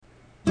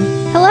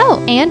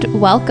Hello and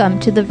welcome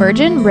to the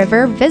Virgin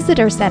River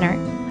Visitor Center.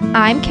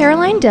 I'm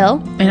Caroline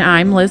Dill. And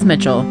I'm Liz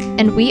Mitchell.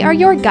 And we are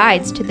your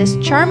guides to this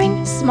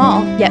charming,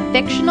 small, yet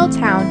fictional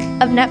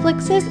town of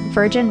Netflix's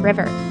Virgin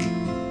River.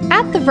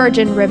 At the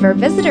Virgin River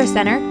Visitor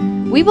Center,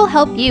 we will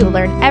help you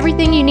learn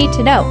everything you need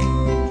to know.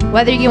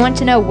 Whether you want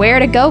to know where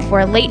to go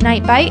for a late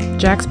night bite,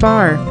 Jack's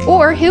Bar,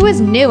 or who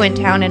is new in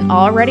town and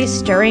already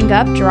stirring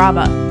up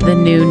drama, the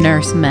new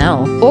Nurse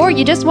Mel, or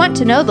you just want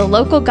to know the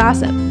local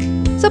gossip.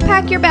 So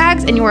pack your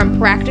bags and your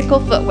impractical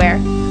footwear.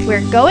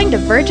 We're going to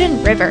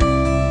Virgin River.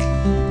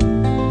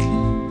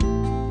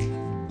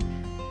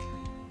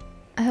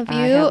 I have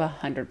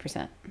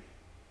 100%.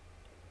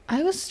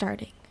 I was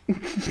starting.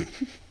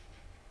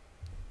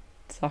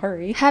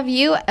 Sorry. Have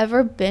you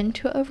ever been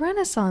to a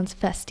Renaissance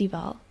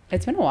festival?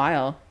 It's been a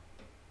while.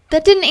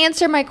 That didn't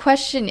answer my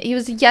question. It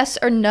was yes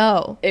or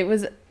no. It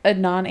was a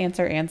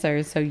non-answer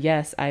answer, so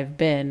yes, I've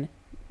been.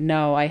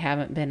 No, I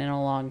haven't been in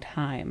a long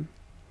time.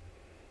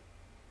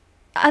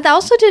 That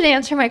also didn't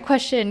answer my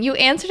question. You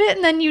answered it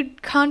and then you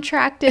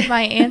contracted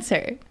my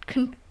answer.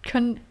 It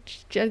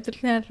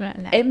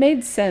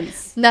made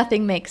sense.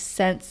 Nothing makes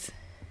sense.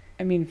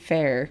 I mean,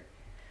 fair.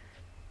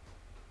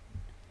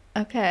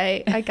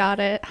 Okay, I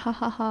got it. Ha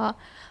ha ha.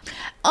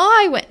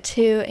 I went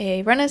to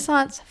a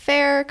Renaissance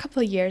fair a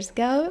couple of years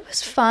ago. It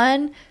was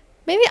fun.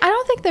 Maybe, I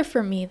don't think they're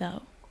for me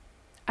though.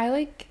 I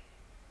like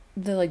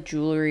the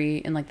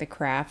jewelry and the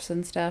crafts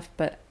and stuff,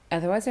 but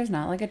otherwise there's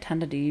not a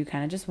ton to do. You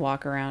kind of just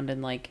walk around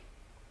and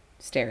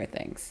stare at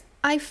things.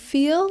 I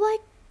feel like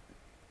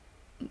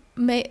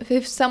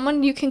if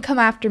someone, you can come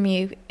after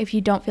me if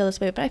you don't feel this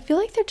way, but I feel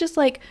like they're just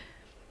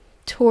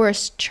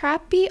tourist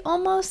trappy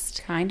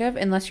almost. Kind of,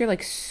 unless you're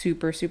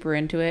super, super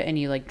into it and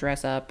you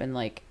dress up and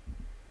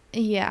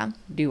yeah,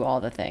 do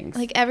all the things.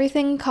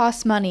 Everything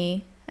costs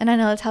money, and I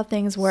know that's how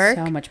things work.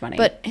 So much money.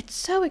 But it's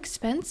so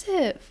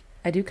expensive.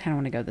 I do kind of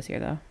want to go this year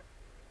though.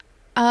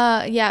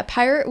 Yeah,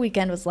 Pirate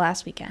Weekend was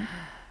last weekend.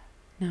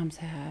 Now I'm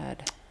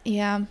sad.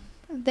 Yeah.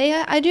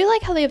 I do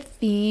like how they have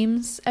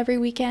themes every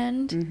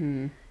weekend.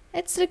 Mm-hmm.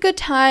 It's a good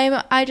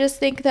time. I just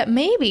think that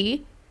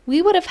maybe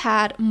we would have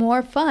had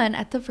more fun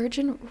at the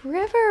Virgin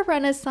River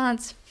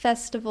Renaissance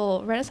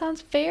Festival.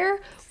 Renaissance Fair?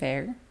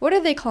 Fair. What are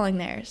they calling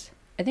theirs?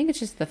 I think it's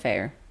just the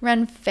fair.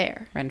 Ren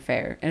Fair. And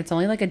it's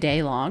only a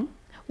day long.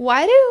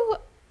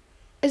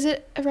 Is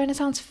it a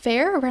Renaissance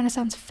Fair or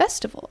Renaissance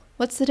Festival?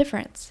 What's the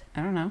difference?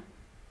 I don't know.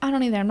 I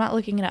don't either. I'm not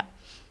looking it up.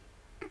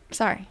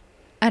 Sorry.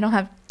 I don't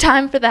have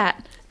time for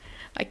that.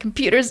 My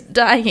computer's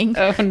dying.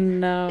 Oh,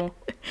 no.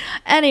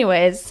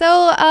 Anyways,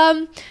 so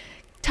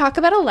talk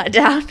about a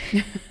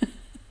letdown.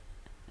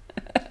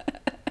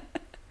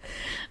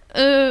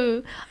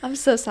 Ooh, I'm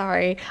so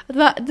sorry.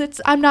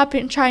 I'm not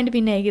trying to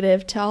be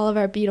negative to all of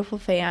our beautiful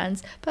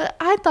fans, but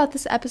I thought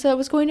this episode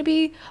was going to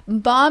be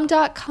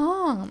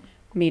bomb.com.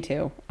 Me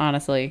too,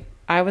 honestly.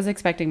 I was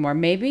expecting more.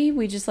 Maybe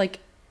we just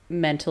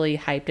mentally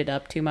hyped it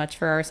up too much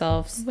for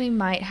ourselves. We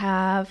might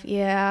have,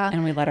 yeah.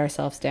 And we let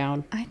ourselves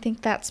down. I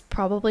think that's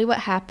probably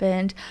what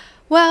happened.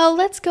 Well,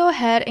 let's go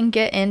ahead and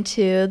get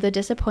into the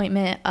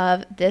disappointment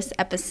of this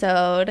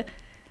episode.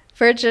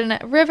 Virgin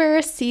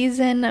River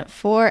Season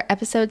 4,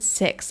 Episode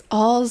 6,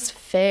 All's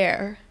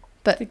Fair.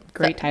 But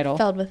great title.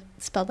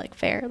 Spelled like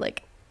fair,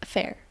 like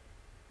fair.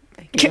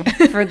 Thank you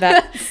for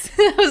that.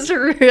 That was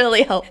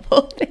really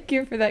helpful. Thank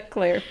you for that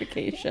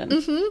clarification.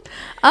 Mm-hmm.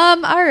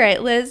 All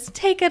right, Liz,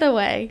 take it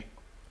away.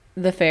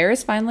 The fair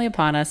is finally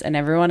upon us and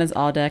everyone is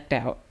all decked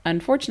out.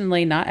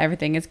 Unfortunately, not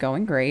everything is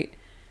going great.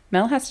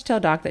 Mel has to tell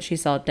Doc that she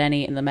saw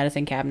Denny in the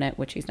medicine cabinet,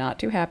 which he's not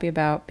too happy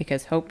about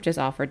because Hope just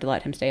offered to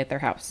let him stay at their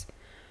house.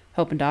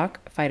 Hope and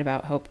Doc fight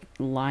about Hope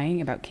lying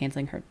about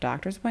canceling her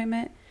doctor's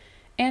appointment,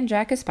 and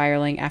Jack is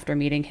spiraling after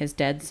meeting his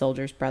dead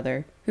soldier's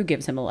brother, who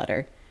gives him a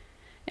letter.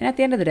 And at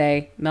the end of the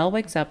day, Mel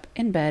wakes up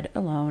in bed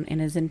alone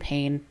and is in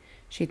pain.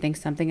 She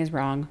thinks something is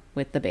wrong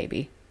with the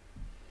baby.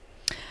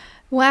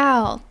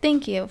 Wow,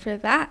 thank you for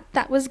that.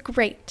 That was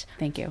great.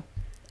 Thank you.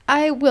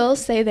 I will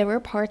say there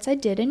were parts I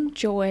did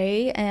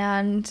enjoy,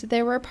 and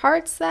there were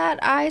parts that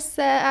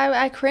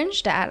I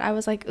cringed at. I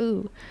was like,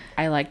 ooh.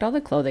 I liked all the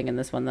clothing in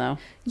this one, though.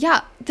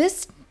 Yeah,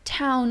 this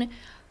town,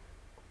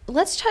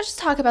 let's just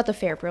talk about the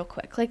fair real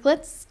quick.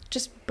 Let's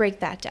just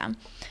break that down.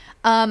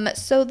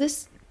 So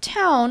this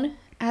town,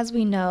 as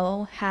we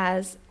know,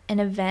 has an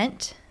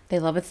event. They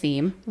love a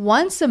theme.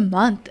 Once a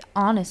month,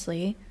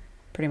 honestly.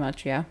 Pretty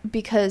much, yeah.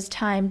 Because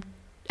time,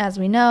 as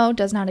we know,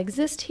 does not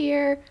exist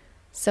here.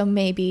 So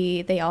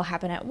maybe they all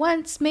happen at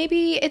once.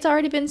 Maybe it's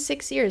already been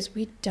 6 years.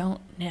 We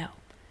don't know.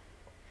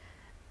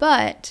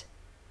 But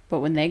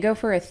when they go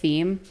for a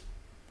theme,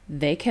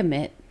 they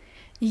commit.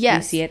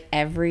 Yes. We see it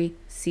every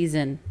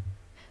season.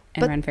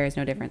 And Ren Fair is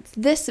no difference.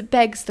 This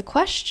begs the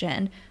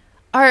question,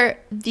 are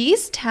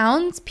these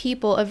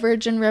townspeople a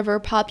Virgin River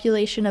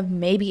population of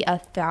maybe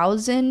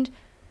 1,000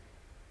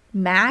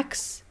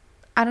 max?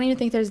 I don't even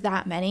think there's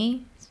that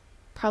many.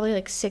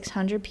 Probably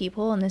 600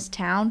 people in this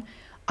town.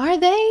 Are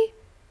they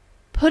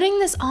putting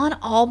this on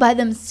all by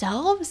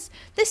themselves?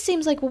 This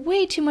seems like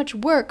way too much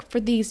work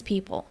for these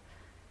people.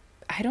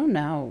 I don't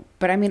know.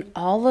 But I mean,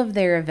 all of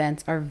their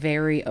events are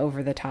very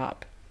over the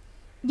top.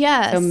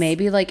 Yes. So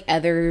maybe like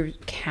other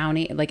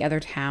other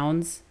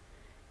towns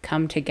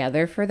come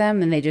together for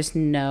them and they just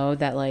know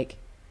that like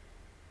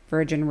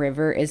Virgin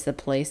River is the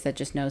place that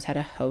just knows how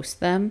to host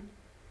them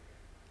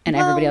and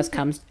everybody else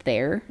comes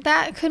there.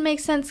 That could make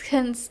sense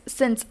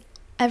since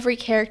every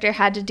character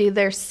had to do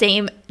their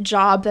same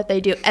job that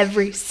they do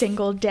every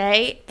single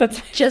day. That's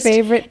my just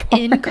favorite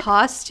part. In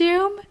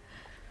costume.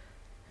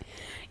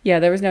 Yeah,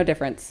 there was no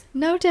difference.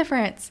 No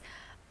difference.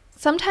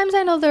 Sometimes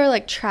I know there are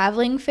like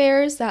traveling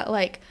fairs that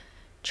like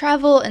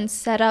travel and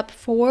set up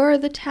for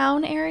the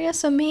town area.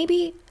 So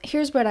maybe,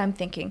 here's what I'm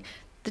thinking.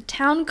 The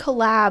town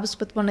collabs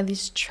with one of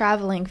these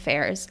traveling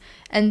fairs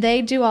and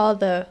they do all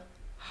the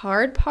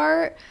hard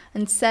part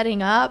and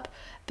setting up,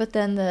 but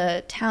then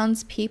the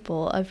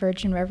townspeople of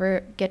Virgin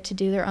River get to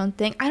do their own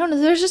thing. I don't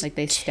know. There's just like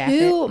they staff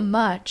too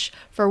much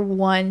for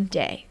one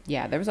day.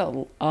 Yeah, there was a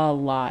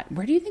lot.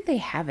 Where do you think they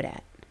have it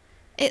at?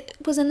 It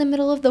was in the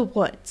middle of the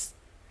woods.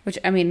 Which,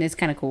 I mean, is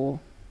kind of cool,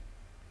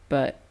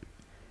 but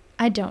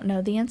I don't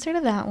know the answer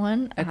to that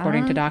one.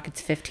 According to Doc,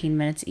 it's 15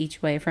 minutes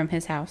each way from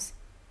his house.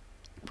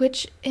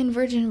 Which in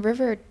Virgin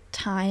River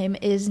time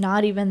is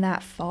not even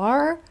that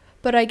far.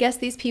 But I guess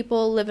these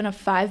people live in a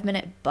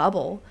 5-minute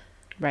bubble.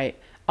 Right.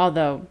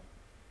 Although,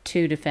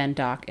 to defend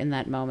Doc in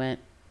that moment,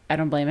 I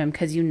don't blame him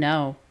because you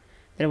know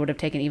that it would have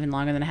taken even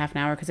longer than a half an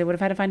hour because they would have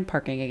had to find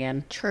parking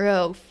again.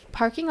 True.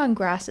 Parking on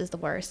grass is the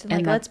worst. And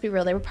like, let's be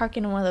real, they were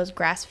parking in one of those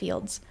grass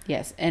fields.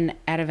 Yes. And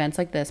at events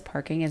like this,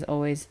 parking is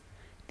always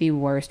the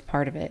worst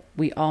part of it.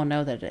 We all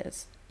know that it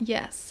is.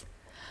 Yes.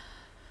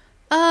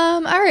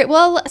 All right.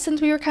 Well,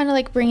 since we were kind of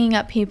like bringing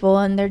up people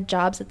and their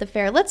jobs at the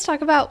fair, let's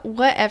talk about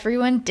what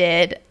everyone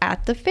did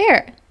at the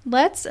fair.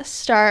 Let's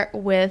start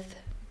with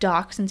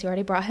Doc, since you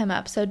already brought him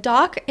up. So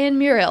Doc and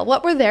Muriel,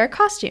 what were their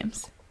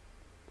costumes?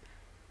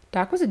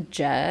 Doc was a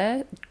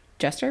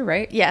jester,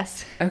 right?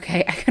 Yes.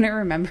 Okay. I couldn't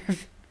remember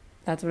if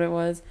that's what it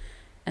was.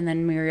 And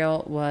then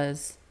Muriel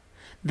was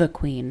the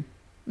queen,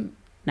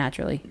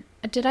 naturally.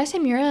 Did I say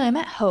Muriel? I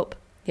meant Hope.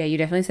 Yeah, you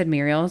definitely said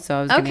Muriel, so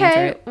I was going to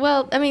answer it.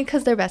 Well, I mean,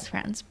 because they're best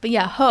friends. But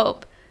yeah,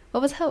 Hope.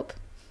 What was Hope?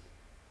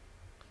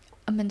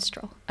 A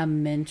minstrel. A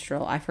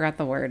minstrel. I forgot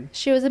the word.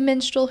 She was a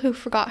minstrel who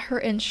forgot her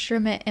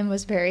instrument and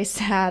was very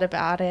sad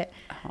about it.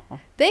 Oh.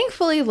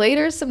 Thankfully,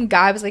 later, some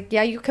guy was like,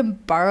 yeah, you can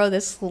borrow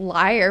this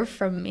lyre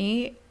from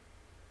me.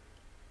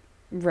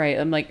 Right.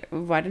 I'm like,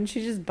 why didn't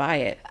she just buy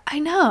it? I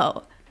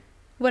know.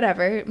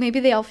 Whatever.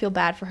 Maybe they all feel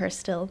bad for her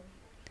still.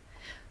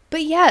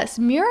 But yes,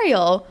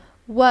 Muriel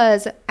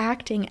was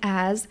acting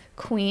as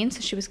queen.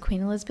 So she was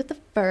Queen Elizabeth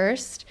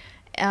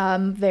I.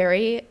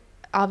 Very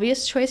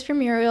obvious choice for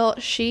Muriel.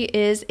 She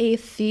is a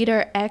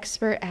theater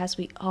expert. As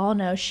we all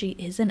know, she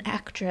is an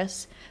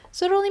actress.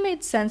 So it only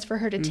made sense for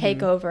her to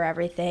take over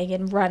everything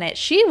and run it.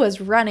 She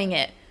was running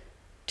it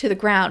to the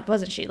ground,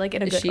 wasn't she? Like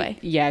in a good way.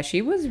 Yeah,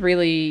 she was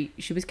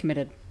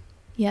committed.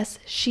 Yes,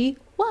 she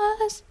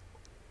was.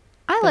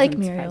 I like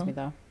Muriel. Surprise me,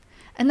 though.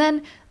 And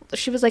then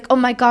she was like, oh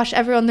my gosh,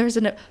 everyone, there's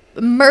an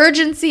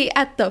emergency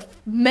at the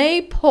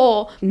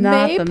maypole.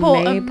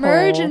 Maypole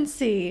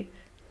emergency.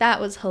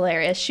 That was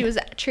hilarious. She was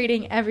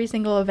treating every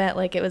single event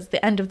like it was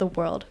the end of the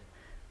world.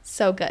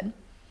 So good.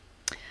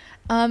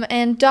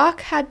 And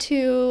Doc had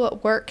to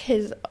work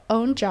his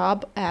own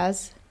job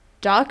as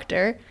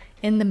doctor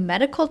in the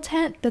medical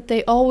tent that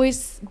they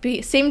always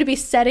seem to be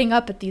setting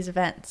up at these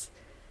events.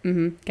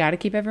 Mm-hmm. Got to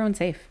keep everyone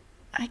safe.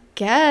 I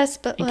guess,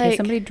 but in case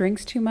somebody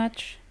drinks too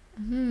much,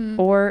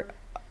 or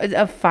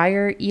a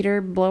fire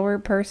eater blower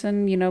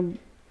person,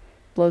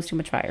 blows too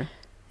much fire.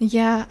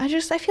 Yeah, I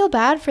feel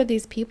bad for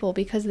these people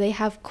because they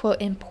have,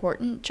 quote,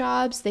 important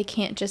jobs. They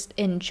can't just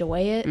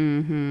enjoy it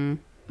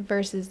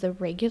versus the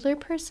regular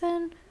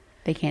person.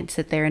 They can't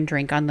sit there and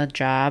drink on the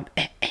job.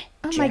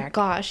 Oh my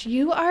gosh,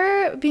 you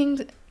are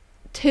being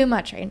too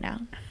much right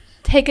now.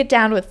 Take it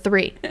down with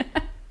 3.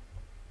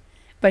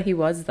 But he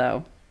was,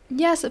 though.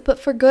 Yes, but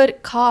for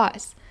good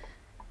cause.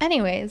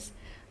 Anyways,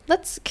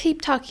 let's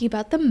keep talking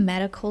about the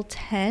medical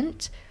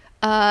tent.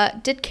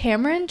 Did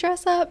Cameron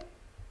dress up?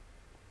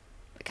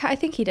 I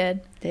think he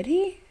did. Did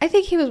he? I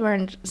think he was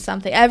wearing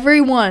something.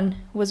 Everyone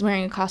was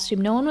wearing a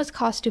costume. No one was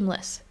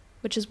costumeless,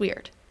 which is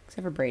weird.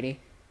 Except for Brady.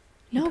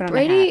 No,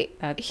 Brady,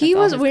 he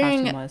was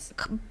wearing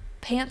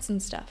pants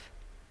and stuff.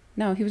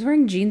 No, he was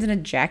wearing jeans and a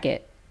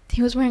jacket.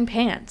 He was wearing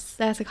pants.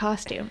 That's a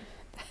costume.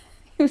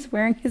 He was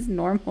wearing his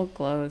normal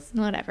clothes.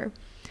 Whatever.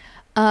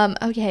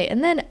 Okay,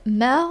 and then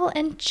Mel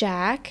and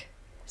Jack.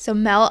 So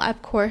Mel,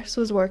 of course,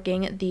 was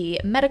working the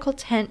medical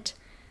tent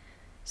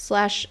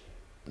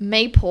 /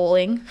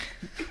 maypoling.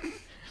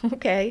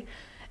 Okay.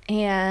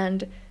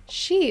 And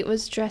she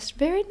was dressed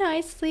very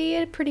nicely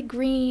in a pretty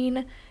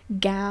green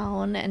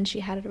gown, and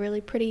she had a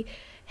really pretty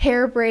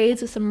hair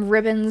braids with some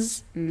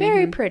ribbons.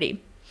 Very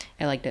pretty.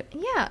 I liked it.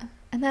 Yeah.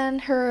 And then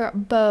her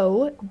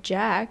beau,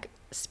 Jack,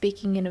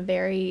 speaking in a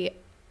very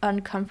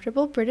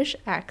uncomfortable British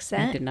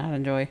accent. I did not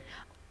enjoy.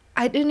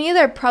 I didn't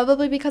either,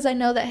 probably because I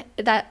know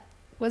that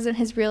wasn't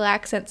his real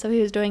accent, so he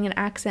was doing an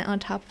accent on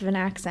top of an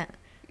accent.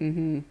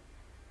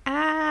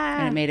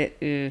 And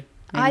it made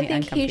I me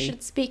think uncomfy. he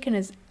should speak in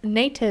his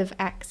native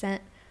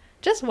accent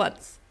just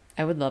once.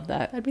 I would love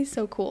that. That'd be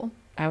so cool.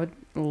 I would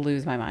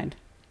lose my mind.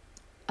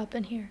 Up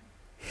in here.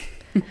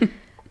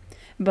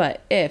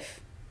 But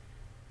if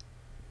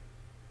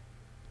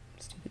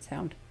stupid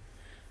sound.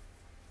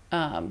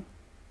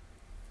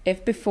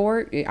 If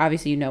before,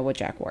 obviously you know what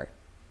Jack wore,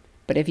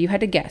 but if you had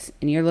to guess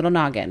in your little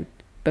noggin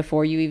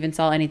before you even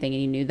saw anything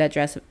and you knew that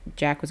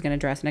Jack was going to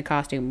dress in a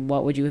costume,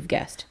 what would you have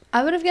guessed?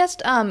 I would have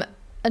guessed a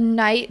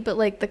knight, but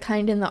like the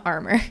kind in the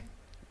armor.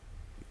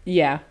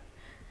 Yeah.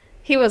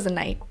 He was a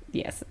knight.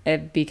 Yes,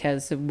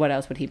 because what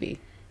else would he be?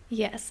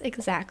 Yes,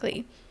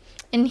 exactly.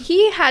 And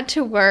he had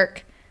to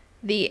work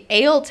the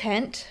ale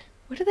tent.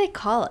 What do they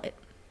call it?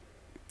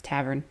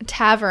 Tavern.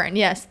 Tavern,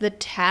 yes, the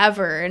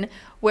tavern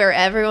where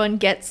everyone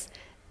gets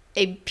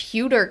a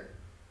pewter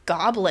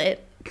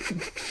goblet.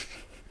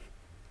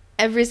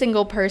 Every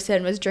single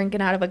person was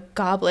drinking out of a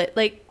goblet.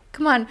 Like,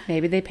 come on.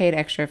 Maybe they paid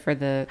extra for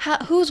the...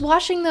 Who's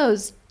washing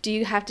those? Do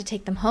you have to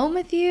take them home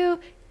with you?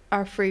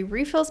 Are free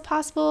refills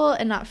possible?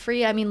 And not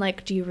free, I mean,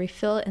 like, do you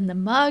refill it in the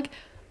mug?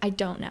 I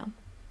don't know.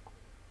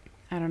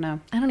 I don't know.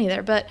 I don't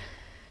either, but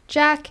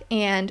Jack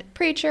and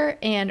Preacher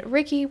and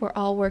Ricky were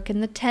all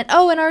working the tent.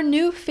 Oh, and our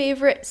new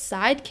favorite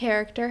side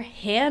character,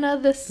 Hannah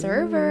the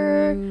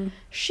server. Ooh.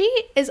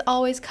 She is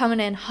always coming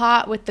in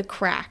hot with the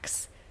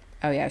cracks.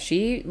 Oh, yeah.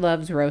 She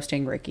loves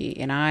roasting Ricky,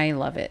 and I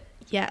love it.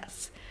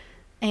 Yes.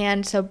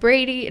 And so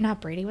Preacher.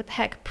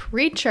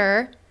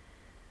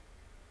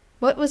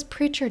 What was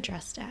Preacher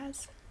dressed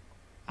as?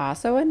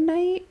 Also a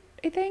knight,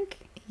 I think?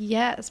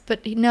 Yes,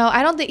 but no,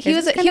 I don't think he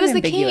was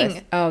the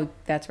king. Oh,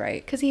 that's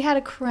right. Because he had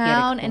a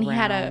crown and he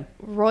had a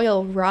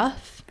royal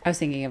ruff. I was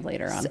thinking of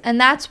later on. And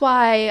that's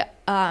why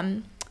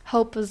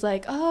Hope was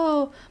like,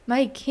 oh,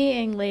 my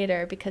king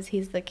later, because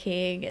he's the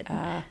king.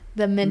 And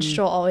the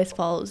minstrel always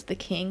follows the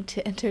king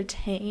to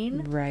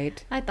entertain.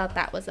 Right. I thought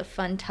that was a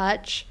fun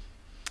touch.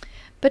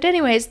 But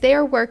anyways, they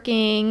are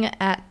working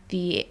at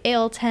the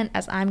ale tent,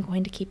 as I'm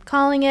going to keep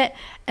calling it.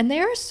 And they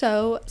are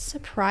so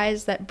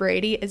surprised that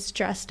Brady is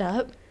dressed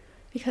up.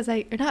 Because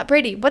not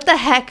Brady, what the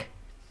heck?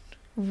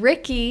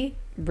 Ricky,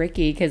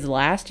 because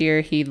last year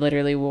he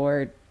literally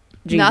wore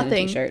jeans and a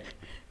t-shirt.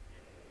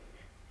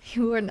 He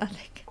wore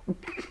nothing.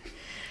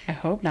 I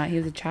hope not. He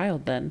was a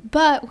child then.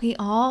 But we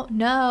all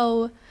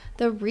know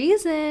the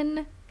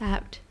reason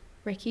that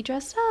Ricky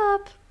dressed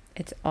up.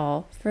 It's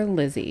all for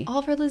Lizzie.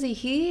 All for Lizzie.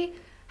 He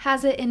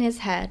has it in his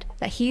head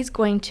that he's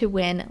going to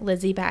win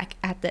Lizzie back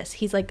at this.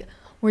 He's like,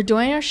 we're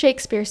doing our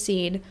Shakespeare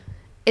scene.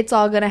 It's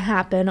all going to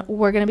happen.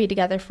 We're going to be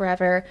together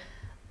forever.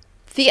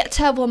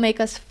 Theater will make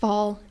us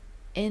fall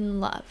in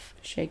love.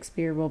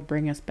 Shakespeare will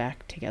bring us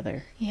back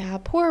together. Yeah,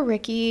 poor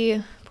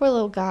Ricky. Poor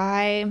little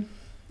guy.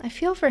 I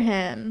feel for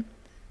him.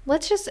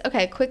 Let's just,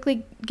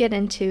 quickly get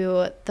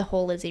into the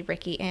whole Lizzie,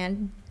 Ricky,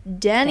 and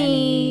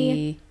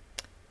Denny.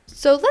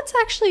 So let's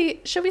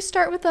should we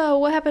start with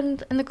what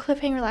happened in the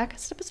cliffhanger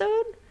last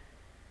episode?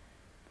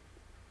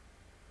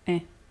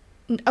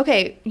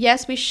 Okay,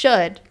 yes, we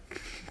should.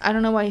 I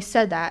don't know why he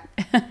said that.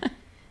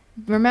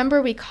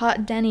 Remember, we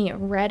caught Denny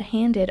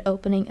red-handed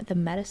opening the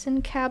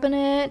medicine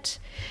cabinet.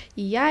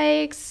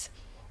 Yikes.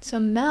 So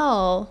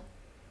Mel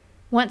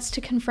wants to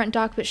confront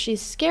Doc, but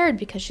she's scared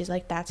because she's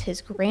like, that's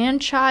his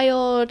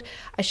grandchild.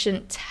 I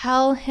shouldn't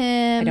tell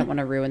him. I don't want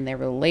to ruin their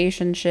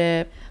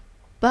relationship.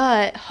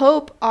 But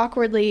Hope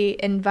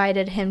awkwardly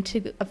invited him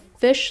to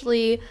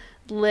officially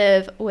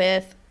live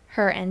with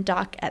her and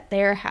Doc at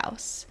their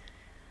house.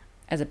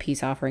 As a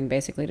peace offering,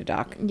 basically, to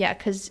Doc. Yeah,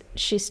 because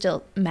she's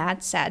still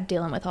mad sad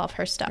dealing with all of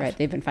her stuff. Right,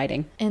 they've been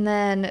fighting. And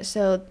then,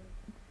 so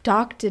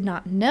Doc did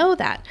not know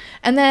that.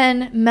 And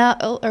then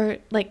Mel,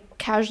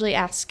 casually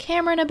asks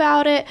Cameron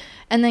about it.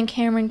 And then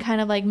Cameron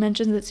kind of,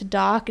 mentions it to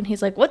Doc. And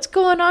he's like, what's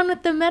going on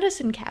with the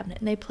medicine cabinet?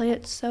 And they play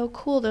it so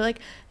cool. They're like,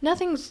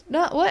 nothing.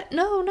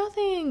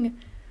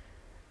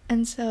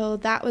 And so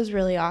that was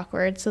really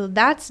awkward. So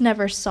that's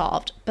never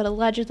solved. But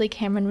allegedly,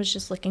 Cameron was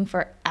just looking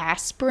for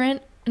aspirin.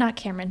 Not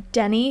Cameron,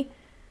 Denny.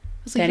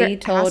 Denny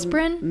told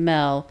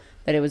Mel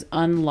that it was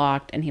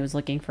unlocked and he was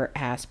looking for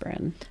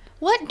aspirin.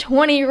 What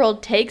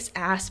 20-year-old takes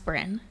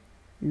aspirin?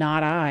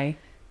 Not I.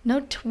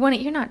 No,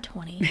 20. You're not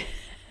 20.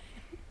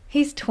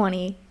 He's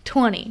 20.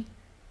 20.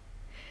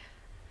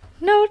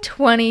 No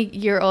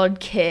 20-year-old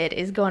kid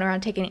is going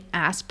around taking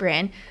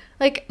aspirin.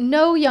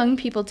 No young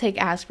people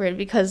take aspirin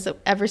because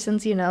ever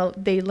since,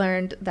 they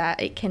learned that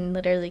it can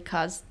literally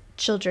cause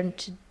children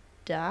to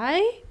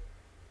die.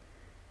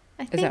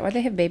 Is that why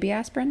they have baby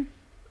aspirin?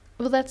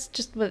 Well, that's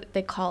just what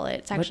they call it.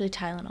 It's actually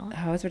Tylenol.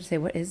 I was about to say,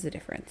 what is the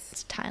difference?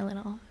 It's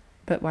Tylenol.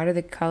 But why do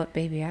they call it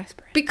baby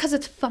aspirin? Because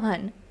it's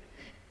fun.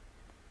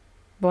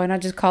 Why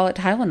not just call it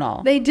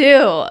Tylenol? They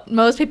do.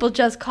 Most people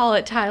just call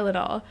it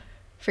Tylenol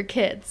for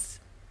kids.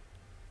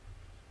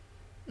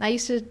 I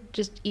used to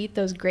just eat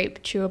those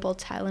grape chewable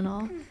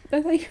Tylenol.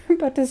 I thought you were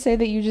about to say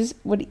that you just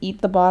would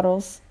eat the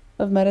bottles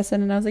of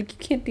medicine, and I was like, you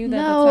can't do that.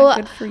 No, that's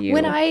not good for you.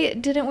 When I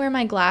didn't wear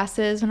my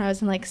glasses when I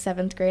was in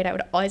 7th grade, I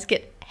would always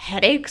get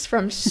headaches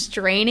from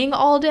straining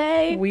all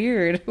day.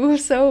 Weird. It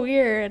was so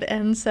weird.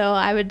 And so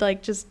I would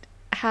like just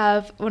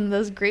have one of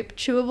those grape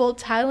chewable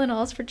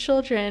Tylenols for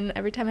children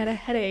every time I had a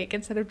headache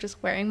instead of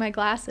just wearing my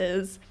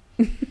glasses.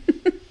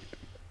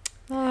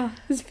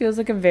 This feels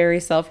like a very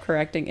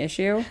self-correcting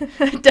issue.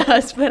 It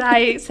does, but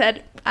I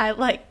said I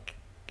like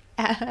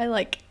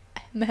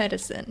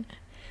medicine.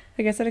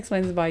 I guess that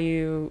explains why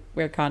you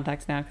wear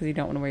contacts now, because you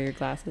don't want to wear your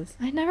glasses.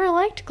 I never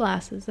liked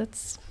glasses.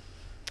 That's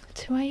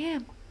who I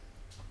am.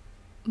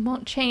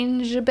 Won't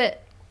change a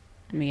bit.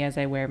 Me as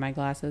I wear my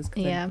glasses,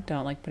 because Yeah. I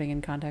don't like putting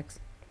in contacts.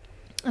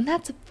 And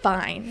that's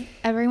fine.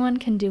 Everyone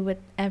can do what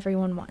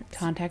everyone wants.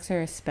 Contacts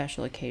are a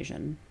special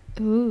occasion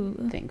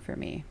Ooh. thing for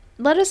me.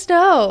 Let us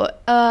know.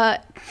 Are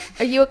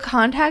you a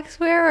contacts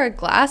wearer or a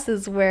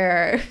glasses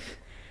wearer?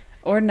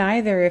 Or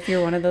neither, if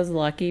you're one of those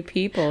lucky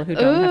people who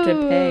don't have to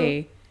Ooh.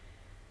 pay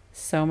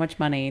so much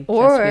money just to be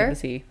Or able to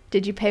see.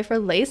 did you pay for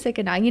LASIK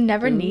and now you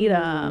never need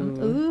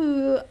them?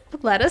 Ooh. Ooh.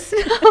 Let us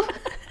know.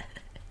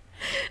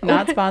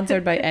 Not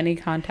sponsored by any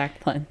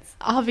contact lens.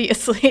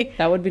 Obviously.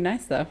 That would be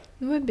nice, though.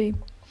 It would be.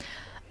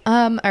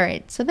 All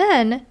right. So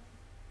then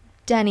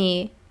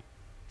Denny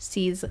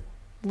sees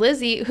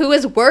Lizzie, who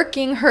is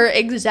working her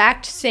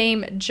exact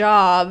same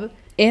job.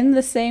 In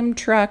the same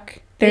truck,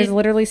 there's They-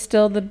 literally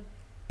still the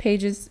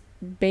Paige's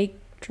Bake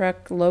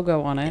Truck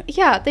logo on it.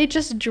 Yeah, they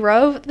just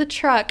drove the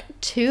truck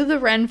to the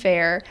Ren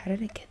Fair. How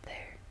did it get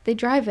there? They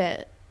drive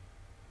it.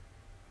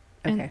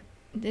 Okay.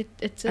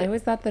 It's I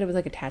always thought that it was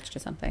like attached to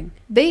something.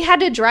 they had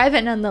to drive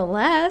it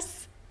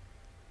nonetheless.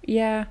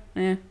 Yeah.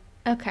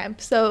 Okay,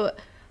 so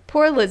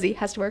poor Lizzie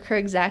has to work her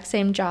exact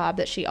same job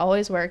that she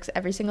always works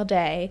every single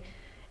day.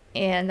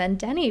 And then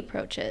Denny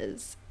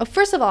approaches. Oh,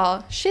 first of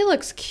all, she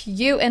looks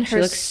cute in She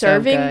her looks so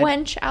serving good.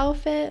 wench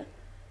outfit.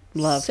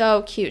 Love.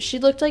 So cute. She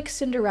looked like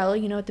Cinderella,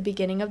 you know, at the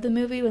beginning of the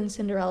movie when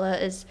Cinderella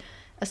is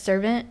a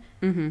servant.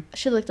 Mm-hmm.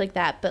 She looked like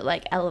that, but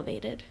like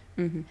elevated.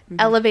 Mm-hmm. Mm-hmm.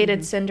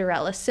 Elevated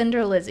Cinderella.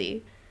 Cinder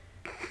Lizzie,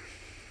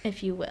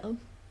 if you will.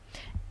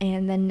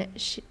 And then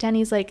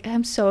Denny's like,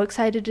 I'm so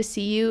excited to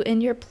see you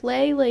in your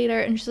play later.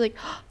 And she's like,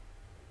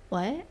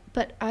 what?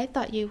 But I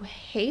thought you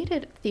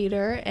hated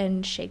theater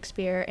and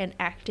Shakespeare and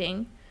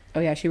acting. Oh,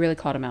 yeah. She really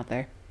called him out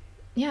there.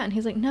 Yeah. And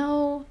he's like,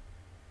 no,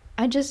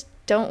 I just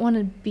don't want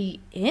to be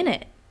in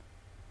it.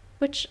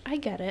 Which I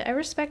get it. I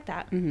respect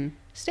that. Mm-hmm.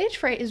 Stage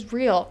fright is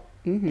real.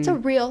 Mm-hmm. It's a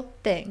real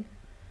thing.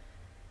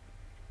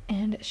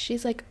 And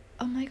she's like,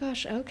 oh my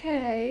gosh,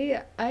 okay,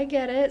 I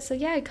get it. So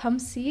yeah, come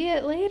see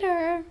it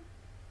later.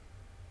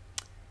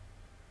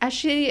 As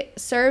she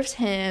serves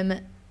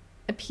him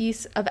a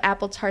piece of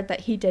apple tart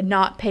that he did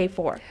not pay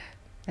for.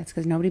 That's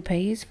because nobody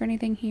pays for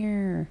anything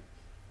here.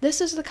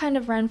 This is the kind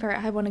of Ren Fair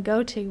I want to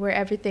go to where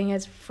everything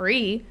is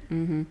free.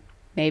 Mm-hmm.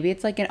 Maybe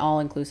it's like an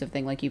all-inclusive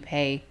thing. Like you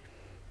pay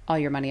all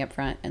your money up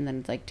front and then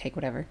it's like take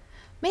whatever.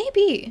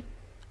 Maybe.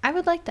 I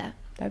would like that.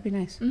 That'd be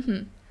nice.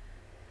 Mm-hmm.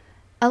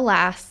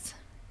 Alas,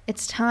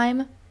 it's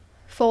time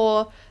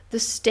for the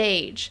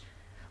stage.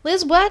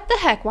 Liz, what the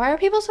heck? Why are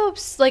people so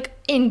like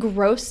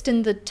engrossed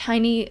in the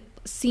tiny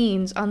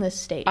scenes on this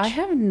stage? I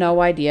have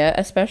no idea,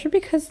 especially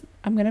because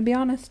I'm going to be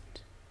honest,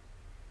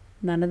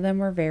 none of them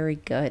were very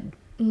good.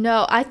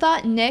 No, I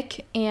thought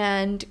Nick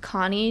and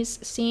Connie's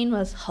scene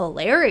was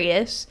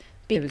hilarious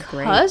It was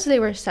great. because they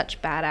were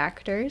such bad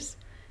actors.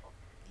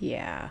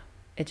 Yeah.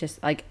 It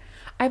just like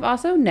I've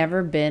also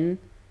never been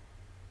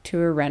to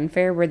a Ren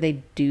Fair where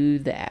they do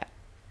that.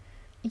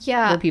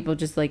 Yeah. Where people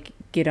just like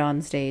get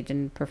on stage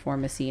and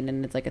perform a scene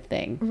and it's like a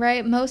thing.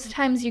 Right. Most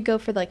times you go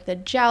for like the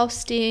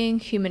jousting,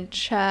 human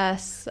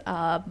chess,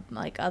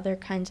 like other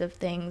kinds of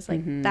things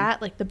like Mhm. that,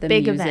 like the The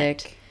big music,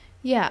 event.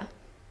 Yeah.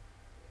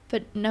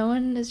 But no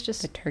one is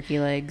just. the turkey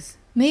legs.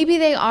 Maybe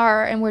they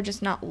are, and we're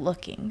just not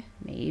looking.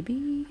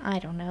 Maybe. I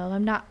don't know.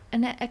 I'm not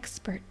an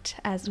expert,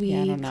 as we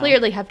Yeah, I don't know.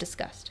 clearly have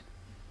discussed.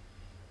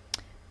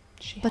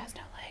 She But- has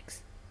no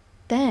legs.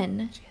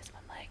 Then She has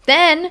one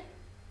leg.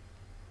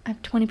 I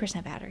have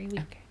 20% battery. We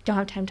Okay. don't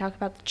have time to talk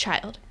about the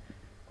child.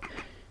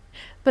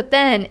 But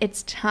then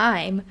it's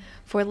time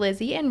for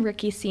Lizzie and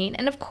Ricky's scene.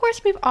 And of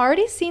course, we've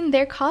already seen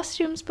their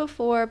costumes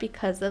before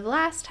because of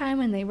last time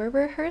when they were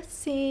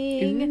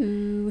rehearsing.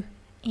 Ooh.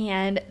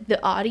 And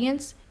the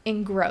audience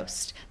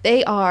engrossed.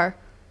 They are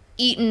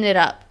eating it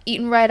up,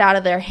 eating right out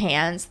of their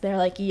hands. They're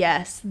like,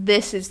 yes,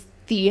 this is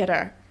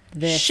theater.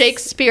 This.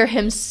 Shakespeare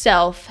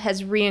himself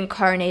has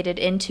reincarnated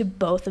into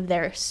both of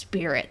their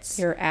spirits.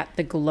 You're at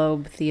the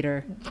Globe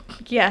Theater.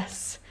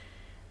 Yes.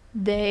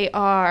 They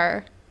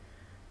are.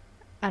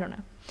 I don't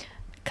know.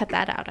 Cut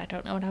that out. I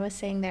don't know what I was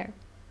saying there.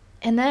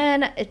 And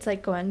then it's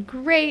like going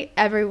great.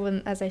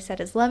 Everyone, as I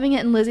said, is loving it.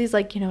 And Lizzie's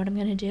like, you know what I'm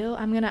gonna do?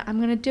 I'm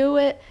gonna do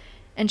it.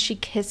 And she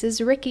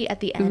kisses Ricky at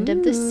the end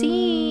of the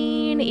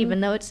scene, even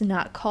though it's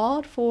not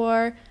called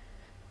for.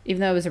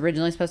 Even though it was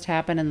originally supposed to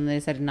happen and then they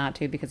decided not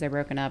to because they're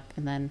broken up,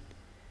 and then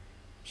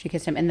she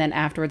kissed him, and then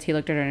afterwards he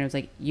looked at her and it was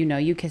like, you know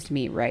you kissed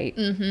me, right?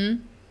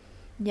 Mm-hmm.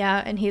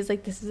 Yeah, and he's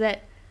like, this is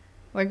it.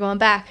 We're going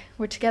back.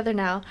 We're together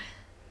now.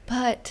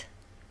 But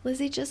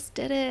Lizzie just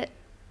did it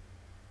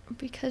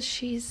because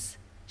she's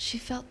She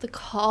felt the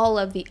call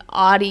of the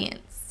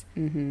audience,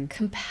 Mm-hmm.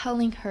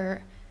 compelling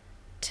her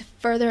to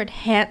further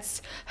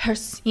enhance her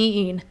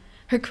scene,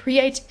 her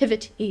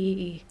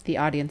creativity. The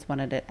audience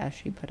wanted it, as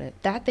she put it.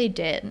 That they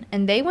did.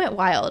 And they went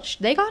wild.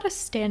 They got a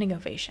standing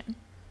ovation.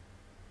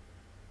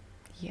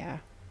 Yeah.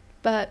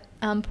 But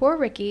poor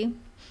Ricky,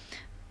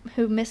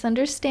 who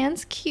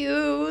misunderstands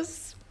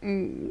cues.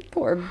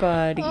 Poor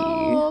buddy.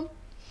 Oh.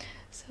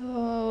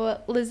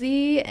 So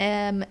Lizzie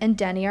and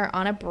Denny are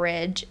on a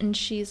bridge, and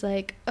she's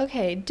like,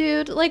 okay,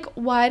 dude, like,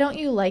 why don't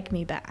you like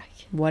me back?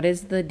 What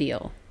is the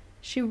deal?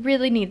 She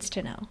really needs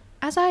to know,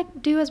 as I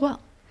do as well.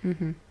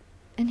 Mm-hmm.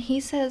 And he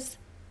says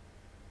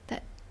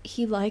that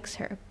he likes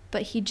her,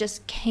 but he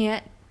just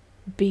can't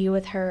be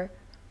with her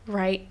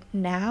right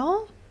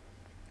now.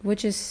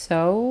 Which is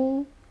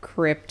so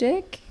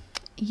cryptic.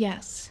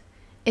 Yes,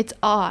 it's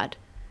odd.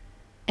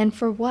 And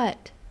for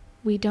what?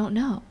 We don't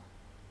know.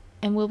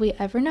 And will we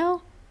ever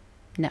know?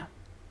 No.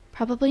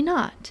 Probably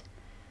not.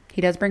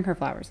 He does bring her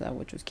flowers, though,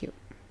 which was cute.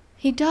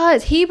 He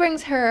does. He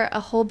brings her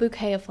a whole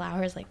bouquet of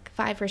flowers, like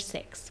 5 or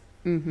 6.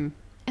 Mm-hmm.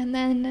 And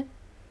then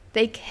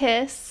they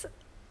kiss.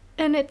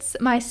 And it's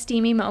my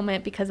steamy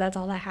moment because that's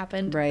all that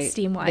happened, Right.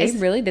 steam-wise. They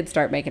really did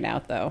start making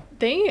out, though.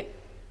 They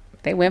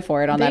went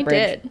for it on that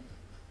bridge. Did.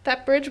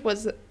 That bridge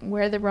was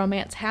where the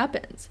romance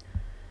happens.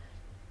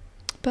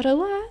 But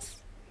alas,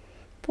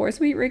 Poor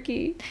sweet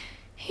Ricky.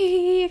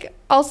 he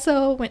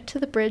also went to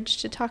the bridge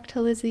to talk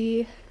to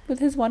Lizzie. With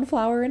his one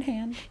flower in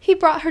hand. He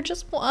brought her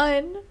just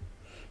one.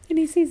 And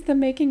he sees them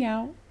making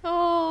out.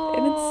 Oh.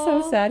 And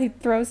it's so sad. He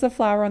throws the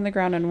flower on the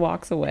ground and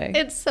walks away.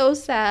 It's so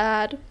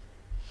sad.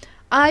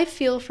 I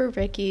feel for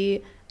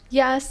Ricky.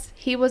 Yes,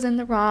 he was in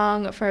the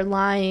wrong for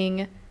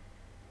lying.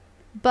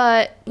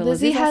 But Lizzie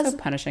Lizzie's has... also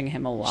punishing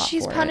him a lot.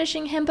 She's for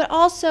punishing him, but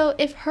also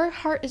if her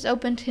heart is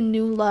open to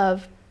new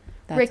love,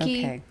 That's Ricky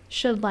okay.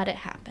 should let it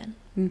happen.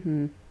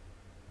 Mm-hmm.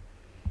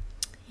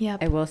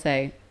 Yep. I will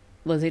say,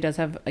 Lizzie does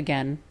have,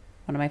 again,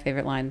 one of my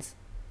favorite lines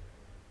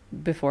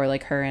before,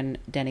 like, her and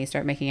Denny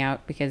start making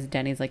out, because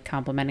Denny's, like,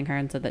 complimenting her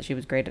and said that she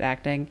was great at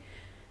acting,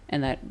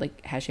 and that,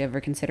 like, has she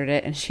ever considered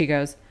it? And she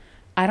goes,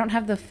 I don't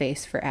have the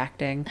face for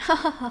acting.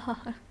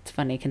 It's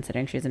funny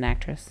considering she's an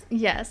actress.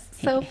 Yes,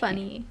 so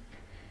funny.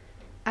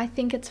 I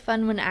think it's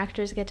fun when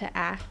actors get to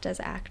act as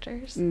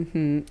actors.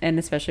 Mm-hmm. And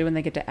especially when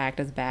they get to act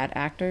as bad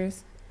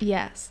actors.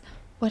 Yes.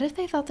 What if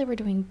they thought they were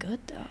doing good,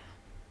 though?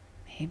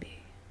 Maybe.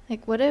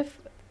 Like, what if...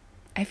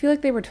 I feel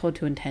like they were told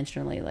to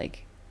intentionally,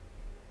 like...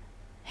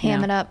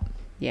 Ham it up.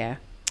 Yeah.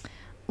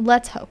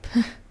 Let's hope.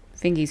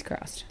 Fingies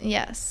crossed.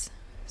 Yes.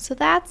 So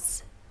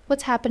that's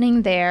what's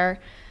happening there.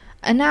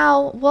 And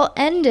now we'll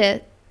end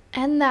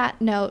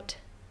that note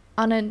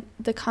on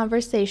the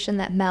conversation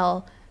that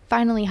Mel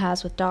finally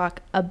has with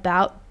Doc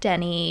about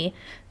Denny,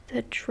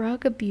 the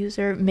drug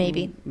abuser.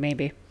 Maybe.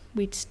 Maybe.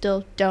 We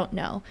still don't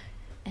know.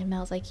 And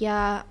Mel's like,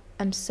 yeah,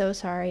 I'm so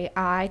sorry.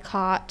 I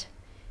caught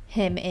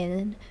him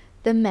in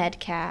the med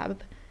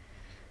cab.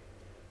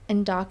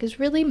 And Doc is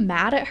really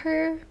mad at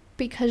her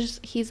because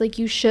he's like,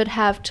 you should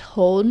have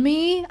told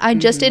me. I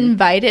just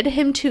invited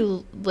him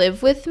to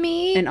live with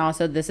me. And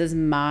also, this is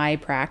my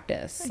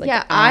practice. Like,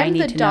 yeah, I I'm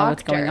need the to doctor. know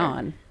what's going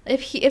on.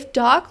 If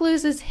Doc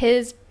loses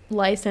his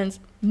license,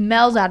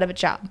 Mel's out of a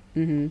job.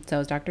 Mm-hmm.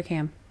 So is Dr.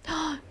 Cam.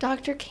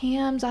 Dr.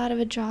 Cam's out of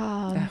a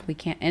job. Ugh, we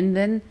can't. And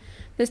then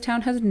this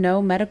town has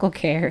no medical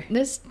care.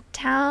 This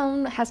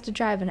town has to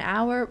drive an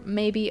hour,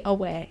 maybe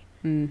away.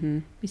 Mm-hmm.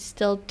 We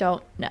still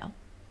don't know.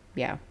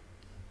 Yeah.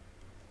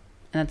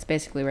 And that's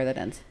basically where that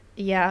ends.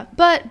 Yeah,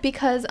 but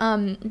because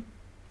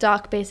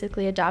Doc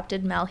basically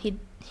adopted Mel, he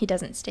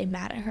doesn't stay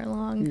mad at her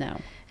long. No.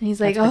 And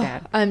he's like, That's her oh,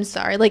 dad. I'm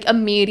sorry. Like,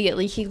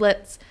 immediately, he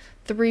lets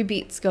 3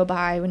 beats go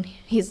by when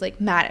he's, like,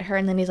 mad at her.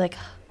 And then he's like,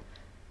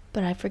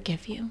 but I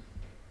forgive you.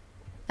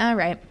 All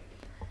right.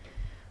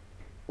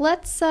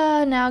 Let's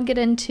now get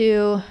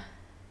into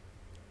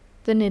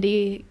the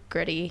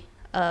nitty-gritty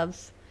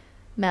of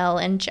Mel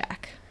and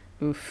Jack.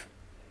 Oof.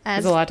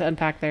 There's a lot to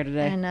unpack there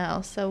today. I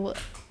know. So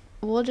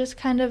we'll just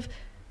kind of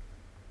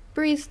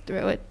breeze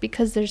through it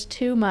because there's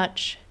too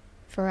much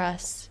for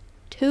us,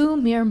 2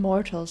 mere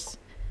mortals,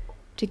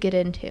 to get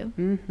into.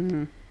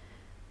 Mm-hmm.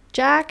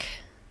 Jack,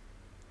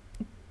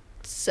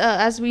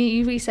 as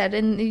we said,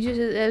 and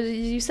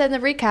you said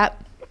in the recap.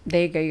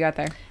 There you go. You got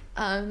there.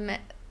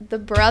 The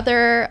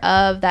brother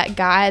of that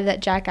guy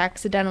that Jack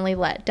accidentally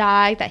let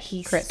die, that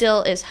he Chris.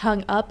 still is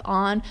hung up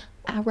on,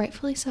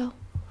 rightfully so.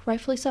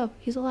 Rightfully so.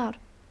 He's allowed.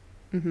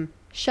 Mm-hmm.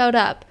 Showed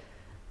up.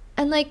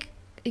 And, like,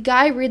 a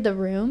guy read the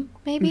room,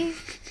 maybe?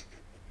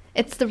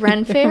 It's the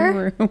Ren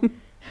Fair?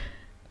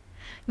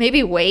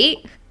 Maybe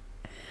wait?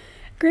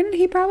 Granted,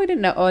 he probably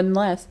didn't know. Oh,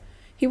 unless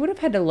he would have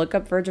had to look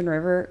up Virgin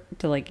River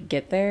to, like,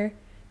 get there.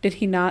 Did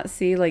he not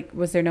see, like,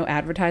 was there no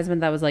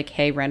advertisement that was like,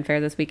 hey, Ren Fair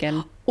this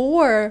weekend?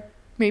 Or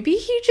maybe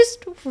he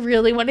just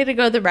really wanted to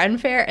go to the Ren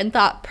Fair and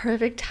thought,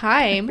 perfect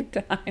time.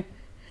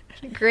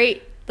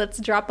 Great. Let's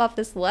drop off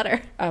this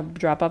letter.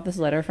 Drop off this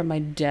letter from my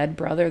dead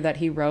brother that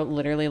he wrote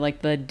literally,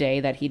 like, the day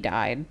that he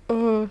died.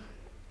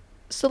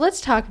 So let's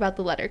talk about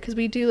the letter, because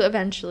we do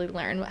eventually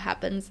learn what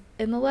happens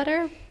in the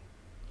letter.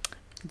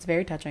 It's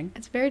very touching.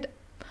 It's very...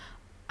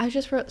 I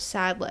just wrote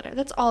sad letter.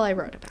 That's all I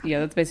wrote about. Yeah,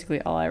 that's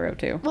basically all I wrote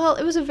too. Well,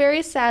 it was a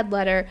very sad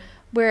letter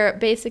where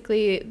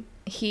basically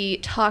he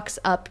talks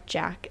up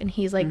Jack and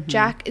he's like,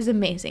 Jack is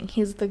amazing.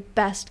 He's the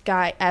best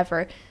guy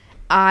ever.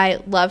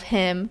 I love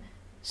him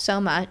so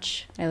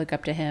much. I look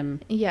up to him.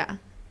 Yeah.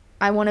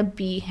 I want to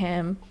be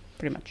him.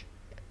 Pretty much.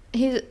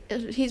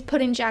 He's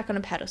putting Jack on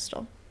a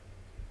pedestal.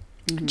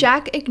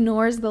 Jack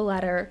ignores the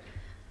letter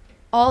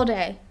all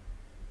day.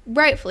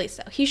 Rightfully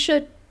so. He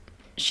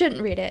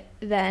shouldn't read it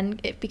then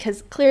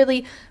because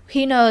clearly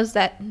he knows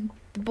that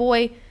the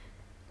boy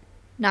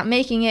not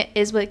making it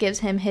is what gives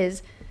him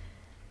his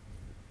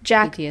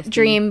Jack PTSD.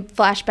 Dream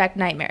flashback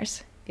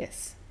nightmares.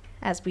 Yes.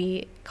 As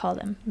we call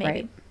them, maybe.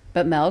 Right.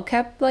 But Mel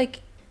kept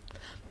like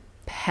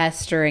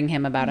pestering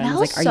him about it. Mel's I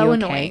was like, are so you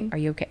okay? annoying. Are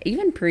you okay?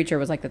 Even Preacher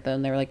was like that though,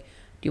 and they were like,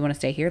 do you want to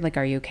stay here? Like,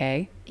 are you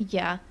okay?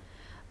 Yeah.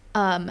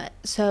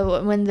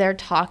 So when they're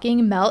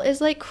talking, Mel is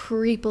like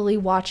creepily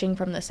watching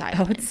from the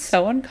sidelines. Oh, it's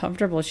so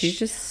uncomfortable. She's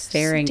just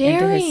staring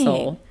into his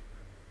soul.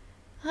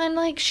 And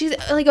like she's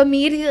like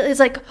immediately is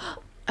like,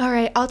 all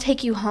right, I'll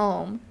take you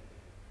home.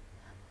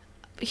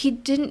 He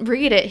didn't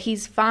read it.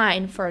 He's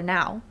fine for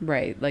now.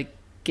 Right. Like,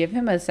 give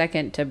him a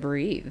second to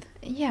breathe.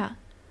 Yeah.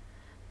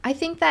 I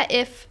think that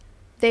if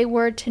they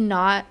were to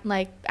not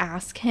like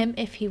ask him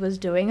if he was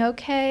doing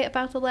okay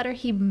about the letter,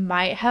 he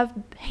might have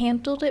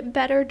handled it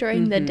better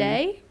during the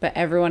day. But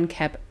everyone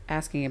kept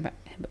asking about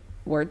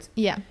words.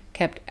 Yeah.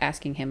 Kept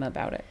asking him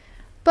about it.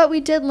 But we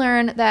did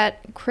learn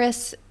that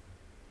Chris,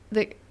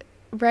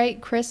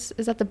 Chris,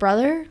 is that the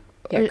brother?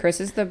 Yeah,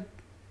 Chris is the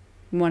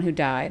one who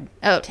died.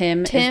 Oh,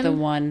 Tim is the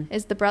one.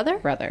 Is the brother?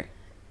 Brother.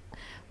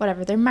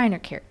 Whatever, they're minor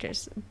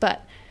characters.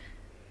 But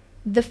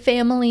the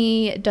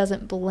family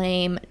doesn't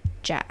blame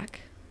Jack.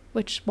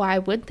 Which, why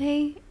would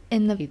they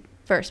in the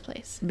first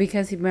place?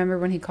 Because he remember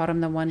when he caught him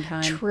the one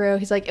time. True.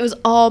 He's like, it was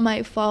all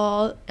my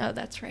fault. Oh,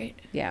 that's right.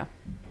 Yeah.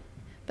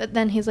 But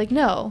then he's like,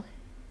 no,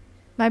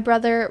 my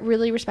brother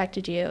really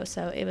respected you,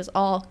 so it was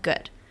all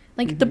good.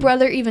 Like, the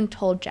brother even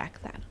told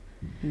Jack that.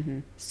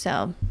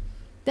 So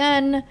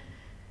then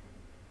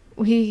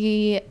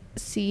we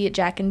see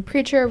Jack and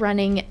Preacher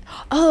running.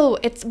 Oh,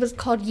 it was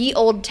called Ye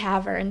Old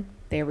Tavern.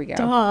 There we go.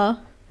 Duh.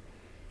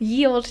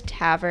 Ye Old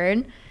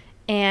Tavern.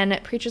 And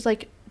Preacher's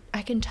like,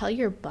 I can tell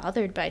you're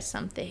bothered by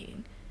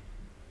something.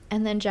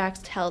 And then Jack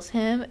tells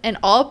him, and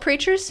all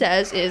Preacher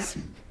says is...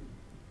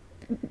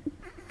 I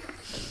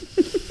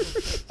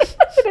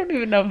don't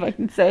even know if I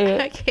can say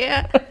it. I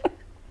can't.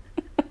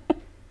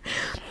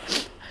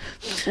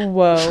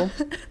 Whoa.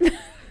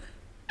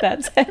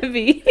 That's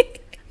heavy.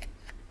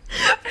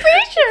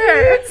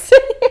 Preacher!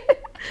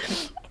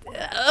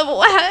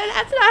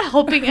 That's not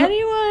helping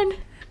anyone.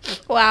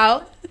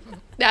 Wow.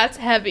 That's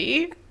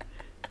heavy.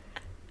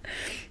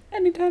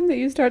 Anytime that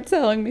you start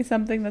telling me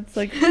something that's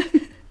like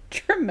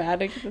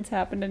traumatic that's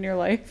happened in your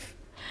life.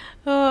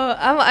 Oh,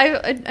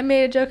 I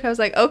made a joke. I was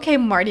like, okay,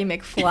 Marty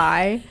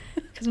McFly.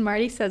 Because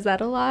Marty says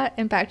that a lot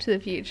in Back to the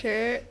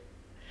Future.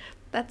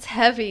 That's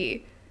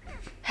heavy.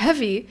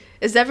 Heavy?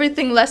 Is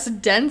everything less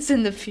dense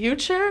in the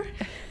future?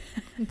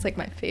 It's like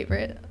my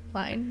favorite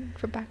line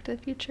for Back to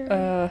the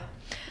Future.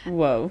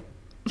 Whoa.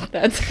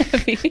 That's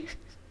heavy.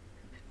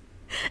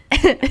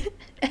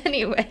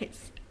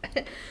 Anyways.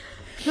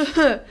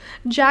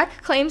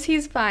 Jack claims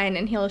he's fine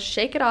and he'll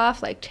shake it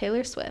off like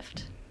Taylor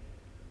Swift.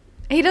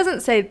 He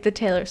doesn't say the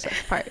Taylor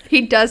Swift part.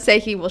 He does say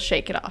he will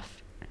shake it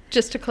off.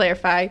 Just to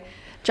clarify,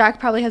 Jack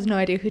probably has no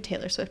idea who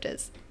Taylor Swift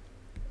is.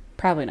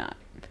 Probably not.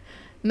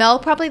 Mel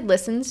probably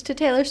listens to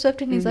Taylor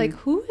Swift and he's like,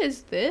 who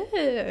is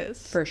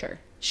this? For sure.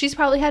 She's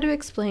probably had to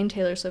explain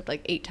Taylor Swift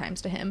like 8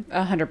 times to him.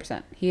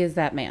 100%. He is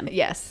that man.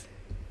 Yes.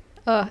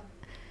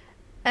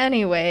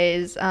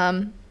 Anyways,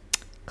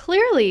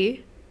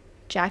 clearly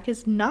Jack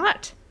is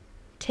not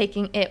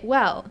taking it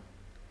well.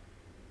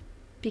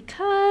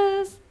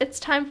 Because it's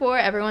time for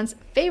everyone's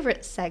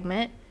favorite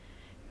segment,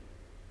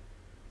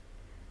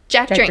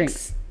 Jack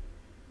Drinks.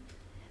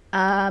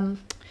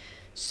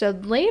 So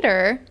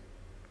later,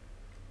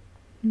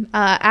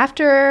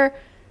 after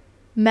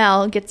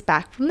Mel gets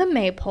back from the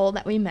maypole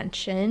that we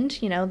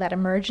mentioned, you know, that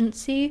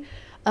emergency,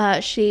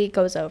 she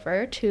goes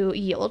over to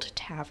Ye Old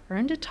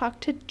Tavern to talk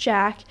to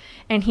Jack,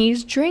 and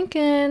he's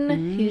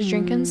drinking. He's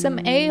drinking some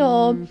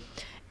ale,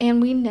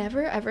 and we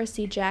never ever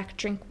see Jack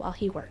drink while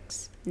he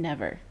works.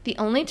 Never. The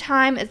only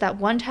time is that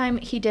one time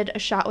he did a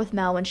shot with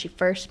Mel when she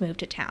first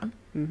moved to town.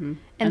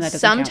 And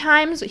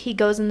sometimes he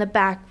goes in the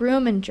back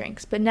room and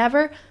drinks, but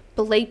never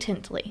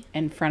blatantly.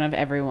 In front of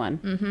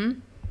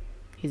everyone.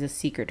 He's a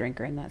secret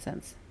drinker in that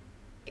sense.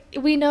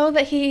 We know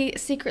that he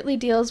secretly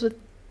deals with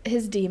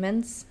his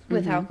demons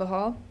with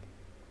alcohol,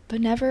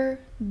 but never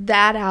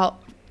that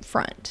out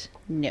front.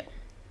 No.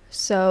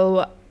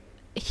 So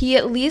he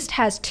at least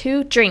has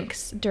 2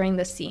 drinks during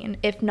the scene,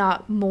 if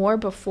not more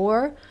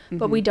before,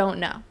 but we don't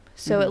know.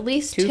 So at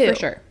least 2. 2 for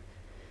sure.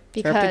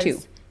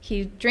 Because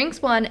he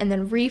drinks one and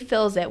then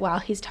refills it while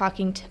he's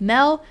talking to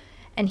Mel,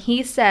 and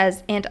he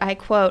says, and I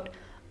quote,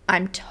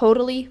 "I'm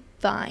totally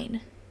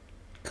fine."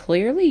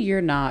 Clearly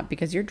you're not,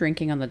 because you're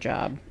drinking on the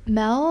job.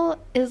 Mel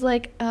is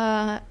like,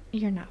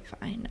 you're not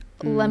fine.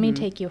 Let me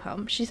take you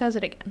home. She says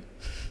it again.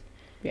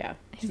 Yeah.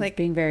 He's She's like,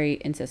 being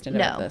very insistent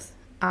about this.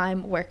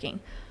 I'm working.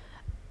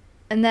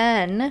 And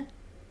then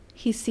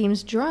he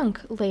seems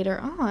drunk later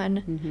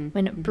on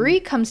when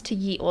Bree comes to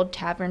Ye Old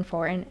Tavern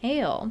for an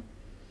ale.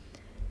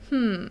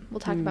 We'll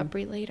talk about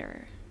Bree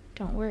later.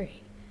 Don't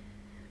worry.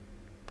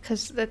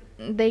 Because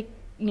they,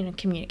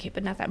 communicate,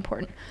 but not that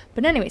important.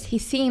 But anyways, he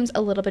seems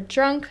a little bit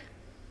drunk.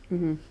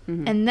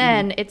 And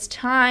then it's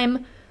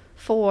time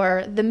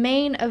for the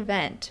main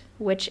event,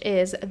 which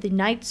is the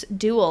night's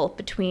duel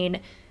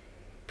between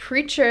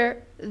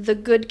Preacher, the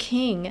good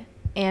king,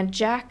 and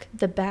Jack,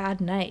 the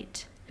bad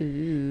knight.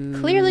 Ooh.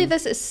 Clearly,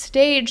 this is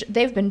staged.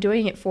 They've been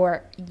doing it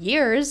for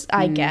years,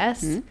 I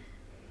guess.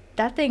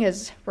 That thing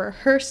is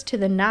rehearsed to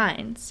the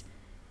nines.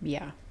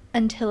 Yeah.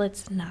 Until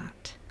it's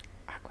not.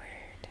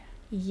 Awkward.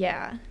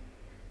 Yeah.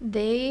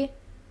 The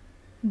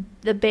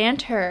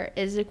banter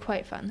is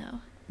quite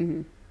fun,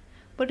 though.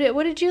 What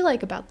did you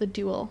like about the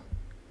duel?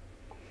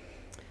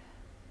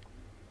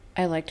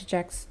 I liked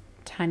Jack's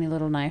tiny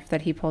little knife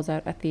that he pulls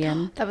out at the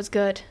end. That was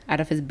good. Out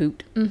of his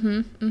boot.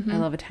 I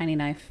love a tiny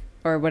knife.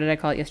 Or what did I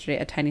call it yesterday?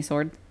 A tiny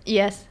sword?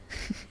 Yes.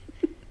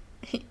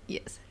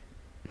 Yes.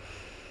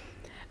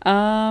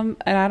 And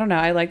I don't know.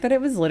 I like that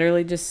it was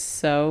literally just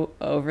so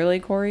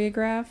overly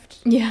choreographed.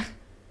 Yeah.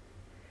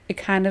 It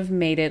kind of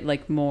made it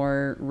like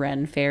more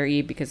Ren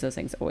Faire-y, because those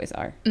things always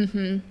are.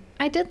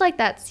 I did like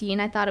that scene.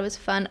 I thought it was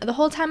fun. The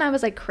whole time I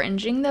was like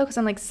cringing though, because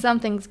I'm like,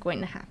 something's going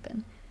to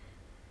happen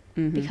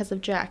because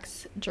of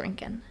Jack's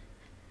drinking.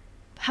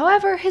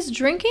 However, his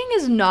drinking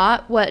is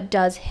not what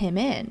does him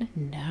in.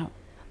 No.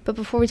 But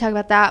before we talk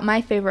about that,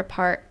 my favorite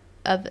part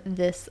of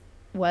this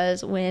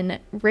was when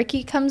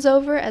Ricky comes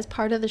over as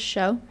part of the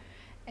show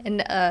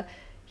and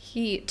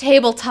he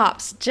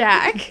tabletops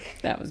Jack.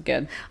 That was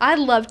good. I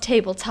love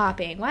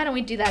tabletopping. Why don't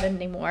we do that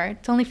anymore?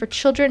 It's only for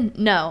children?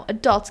 No,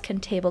 adults can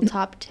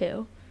tabletop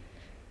too.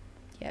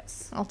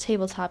 Yes. I'll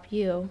tabletop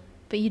you,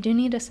 but you do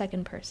need a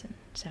second person.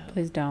 So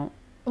Please don't.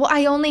 Well,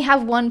 I only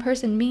have one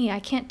person, me. I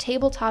can't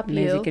tabletop you.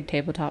 Maisie could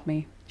tabletop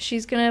me.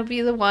 She's going to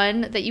be the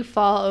one that you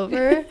fall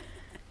over.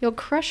 You'll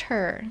crush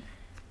her.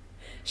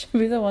 She'll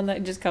be the one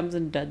that just comes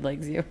and dead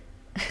legs you.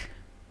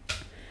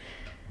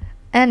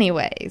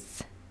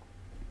 Anyways.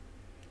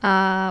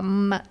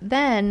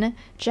 Then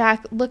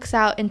Jack looks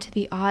out into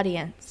the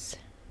audience.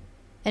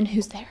 And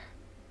who's there?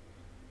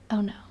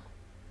 Oh, no.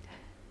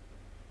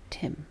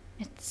 Tim.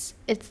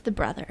 It's the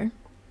brother.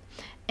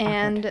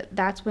 And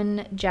that's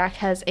when Jack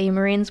has a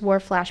Marines War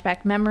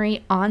flashback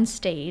memory on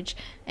stage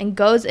and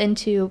goes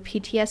into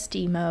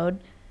PTSD mode.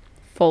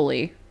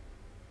 Fully.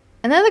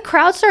 And then the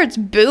crowd starts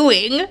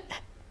booing.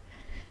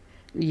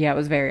 Yeah, it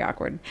was very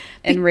awkward.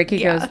 And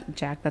Ricky goes,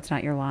 Jack, that's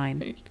not your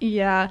line.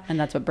 Yeah. And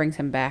that's what brings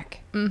him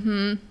back.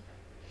 And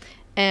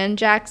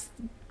Jack's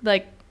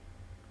like,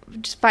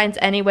 just finds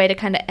any way to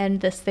kind of end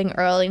this thing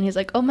early. And he's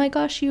like, oh my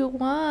gosh, you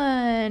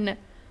won.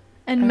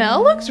 And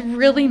Mel looks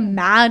really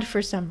mad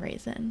for some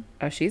reason.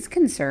 Oh, she's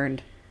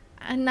concerned.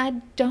 And I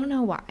don't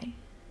know why.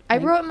 I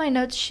wrote in my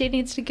notes, she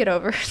needs to get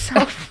over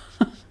herself.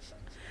 I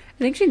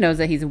think she knows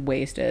that he's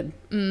wasted.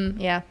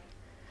 Yeah.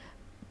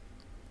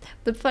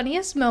 The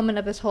funniest moment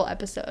of this whole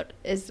episode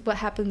is what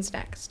happens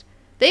next.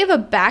 They have a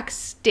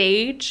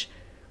backstage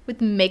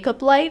with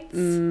makeup lights.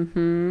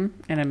 And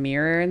a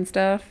mirror and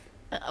stuff.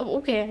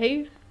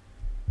 Okay.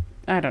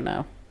 I don't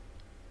know.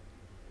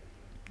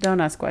 Don't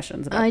ask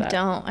questions about that. I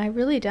don't. I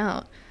really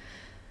don't.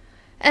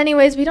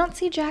 Anyways, we don't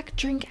see Jack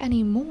drink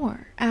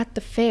anymore at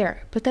the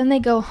fair. But then they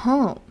go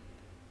home.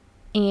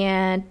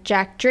 And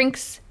Jack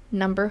drinks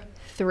number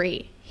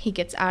 3. He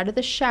gets out of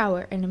the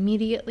shower and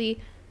immediately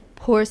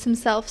pours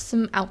himself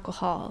some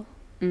alcohol.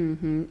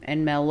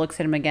 And Mel looks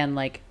at him again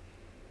like,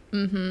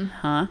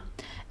 huh?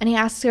 And he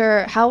asks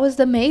her, how was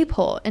the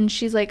maypole? And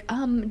she's like,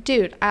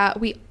 dude,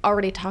 we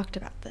already talked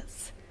about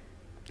this.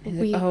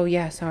 Like, oh,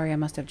 yeah, sorry, I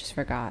must have just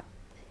forgot.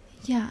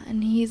 Yeah,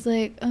 and he's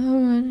like,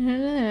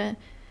 oh,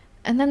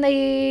 and then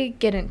they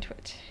get into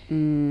it.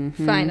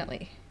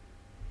 Finally.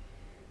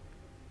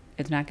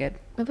 It's not good.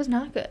 It was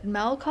not good.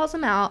 Mel calls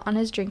him out on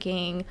his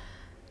drinking.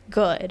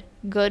 Good.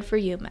 Good for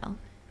you, Mel.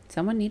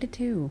 Someone needed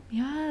to.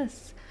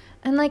 Yes.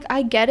 And, like,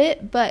 I get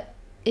it, but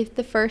if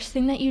the first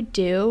thing that you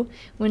do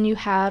when you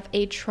have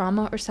a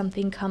trauma or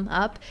something come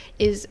up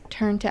is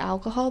turn to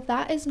alcohol,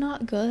 that is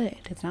not good.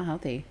 It's not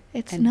healthy.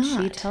 It's and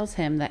not. She tells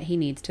him that he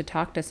needs to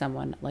talk to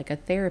someone, like a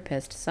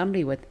therapist,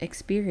 somebody with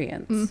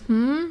experience.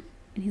 And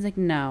he's like,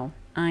 no,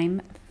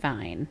 I'm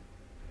fine.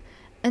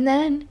 And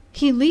then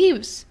he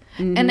leaves.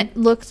 And it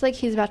looks like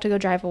he's about to go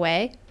drive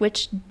away,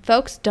 which,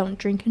 folks, don't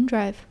drink and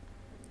drive.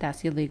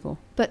 That's illegal.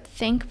 But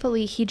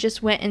thankfully, he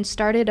just went and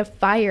started a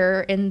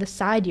fire in the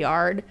side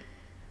yard.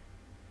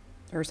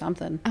 Or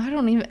something. I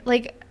don't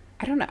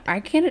know. I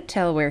can't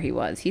tell where he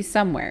was. He's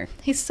somewhere.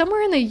 He's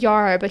somewhere in the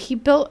yard, but he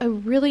built a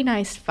really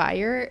nice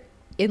fire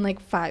in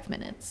like 5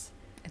 minutes.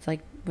 It's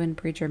like when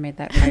Preacher made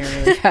that fire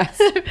really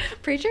fast.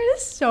 Preacher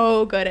is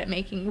so good at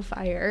making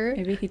fire.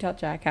 Maybe he taught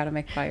Jack how to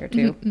make fire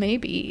too.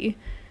 Maybe.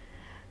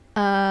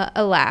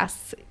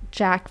 Alas,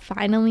 Jack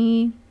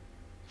finally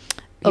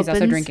He's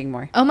also drinking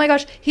more. Oh my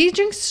gosh, he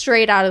drinks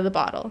straight out of the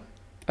bottle.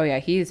 Oh yeah,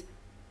 he's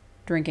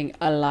drinking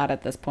a lot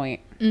at this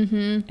point. Mm-hmm.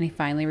 And he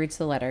finally reads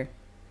the letter.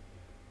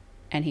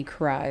 And he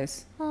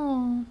cries.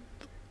 Oh.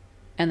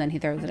 And then he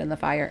throws it in the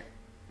fire.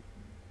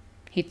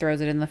 He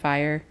throws it in the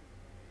fire.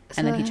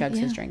 And then he chugs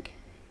his drink.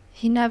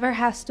 He never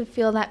has to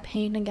feel that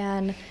pain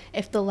again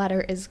if the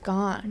letter is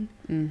gone.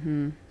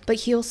 Mm-hmm.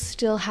 But he'll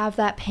still have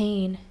that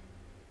pain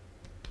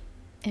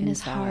in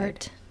his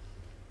heart.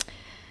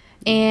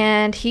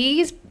 And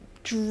he's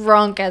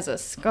drunk as a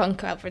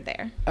skunk over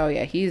there. Oh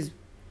yeah, he's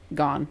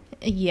gone.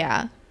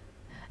 Yeah.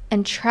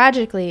 And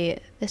tragically,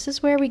 this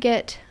is where we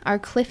get our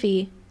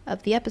Cliffy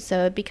of the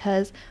episode,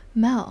 because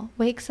Mel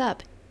wakes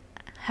up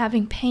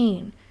having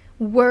pain,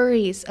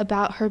 worries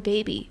about her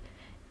baby.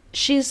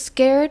 She's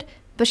scared,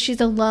 but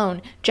she's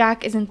alone.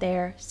 Jack isn't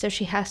there, so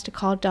she has to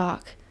call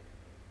Doc.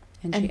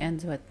 And she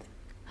ends with,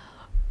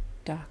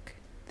 Doc,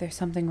 there's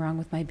something wrong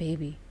with my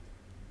baby.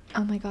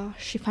 Oh my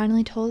gosh, she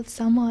finally told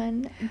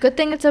someone. Good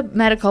thing it's a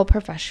medical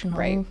professional.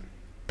 Right.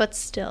 But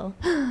still.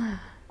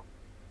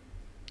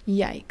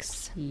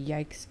 Yikes.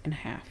 Yikes in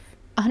half.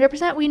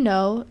 100% we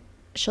know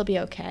she'll be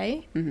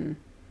okay. Mm-hmm.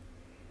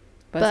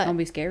 But it's going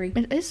to be scary.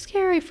 It is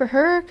scary for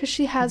her because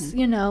she has,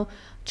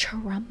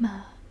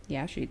 trauma.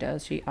 Yeah, she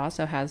does. She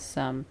also has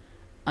some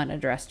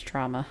unaddressed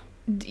trauma.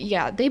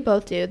 Yeah, they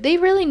both do. They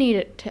really need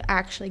it to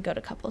actually go to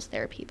couples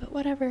therapy, but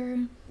whatever.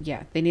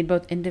 Yeah, they need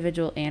both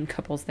individual and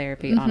couples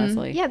therapy,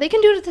 honestly. Yeah, they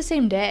can do it the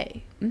same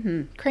day.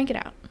 Mm-hmm. Crank it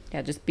out.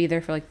 Yeah, just be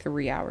there for like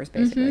 3 hours,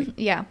 basically.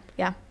 Mm-hmm.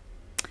 Yeah.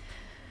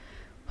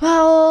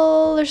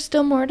 Well, there's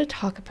still more to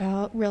talk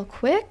about real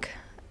quick.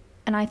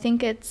 And I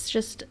think it's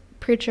just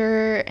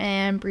Preacher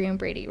and Bree and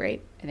Brady,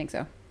 right? I think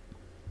so.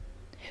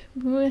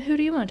 Who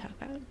do you want to talk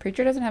about?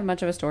 Preacher doesn't have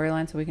much of a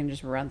storyline, so we can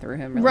just run through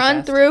him really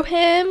fast. Through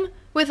him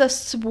with a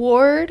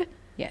sword?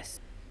 Yes.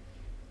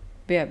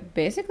 But yeah,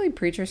 basically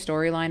Preacher's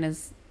storyline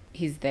is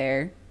he's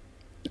there.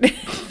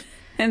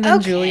 And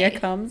then Julia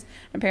comes.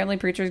 Apparently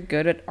Preacher's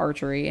good at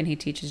archery, and he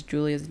teaches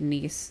Julia's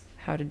niece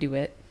how to do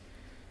it.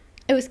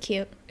 It was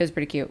cute. It was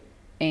pretty cute.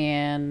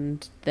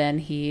 And then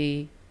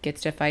he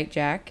gets to fight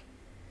Jack.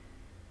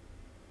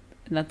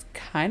 And that's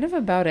kind of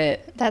about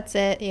it. That's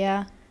it,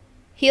 yeah.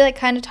 He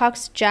kind of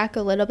talks to Jack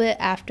a little bit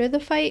after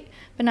the fight,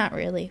 but not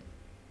really.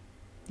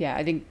 Yeah,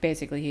 I think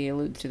basically he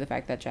alludes to the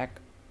fact that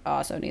Jack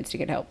also needs to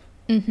get help.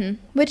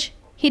 Mm-hmm. Which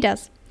he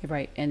does. You're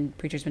right. And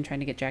Preacher's been trying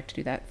to get Jack to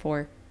do that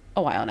for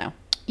a while now.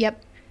 Yep.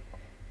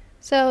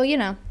 So,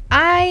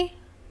 I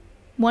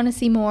want to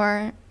see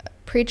more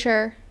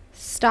Preacher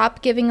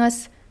stop giving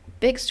us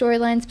big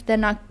storylines, but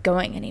then not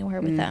going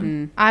anywhere with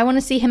them. I want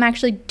to see him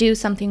actually do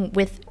something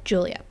with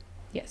Julia.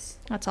 Yes.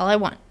 That's all I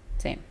want.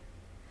 Same.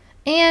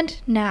 And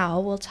now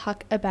we'll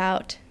talk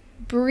about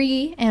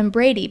Bree and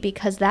Brady,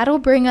 because that'll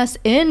bring us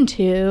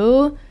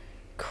into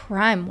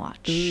Crime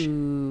Watch.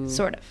 Ooh.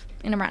 Sort of,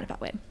 in a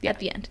roundabout way, at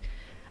the end.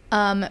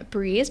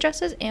 Bree is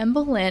dressed as Anne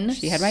Boleyn.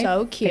 She had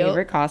my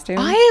favorite costume.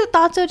 I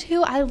thought so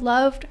too. I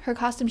loved her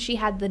costume. She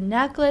had the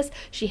necklace.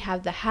 She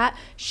had the hat.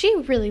 She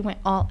really went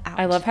all out.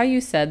 I love how you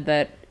said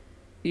that.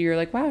 You're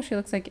like, wow, she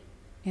looks like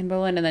Anne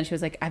Boleyn. And then she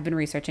was like, I've been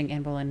researching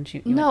Anne Boleyn.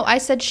 I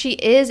said she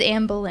is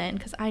Anne Boleyn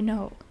because I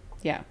know.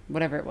 Yeah,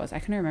 whatever it was. I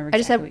couldn't remember I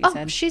just exactly said, what you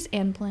said. She's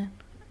Anne Boleyn.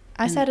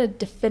 I said a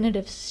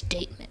definitive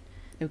statement.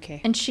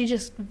 Okay. And she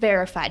just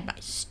verified my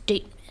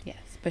statement. Yes,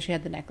 but she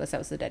had the necklace. That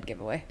was the dead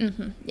giveaway.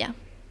 Mm-hmm, yeah.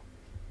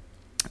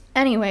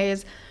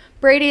 Anyways,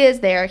 Brady is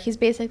there. He's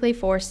basically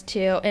forced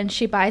to, and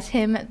she buys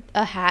him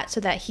a hat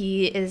so that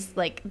he is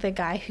like the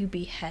guy who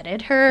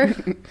beheaded her.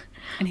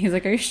 And he's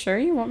like, are you sure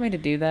you want me to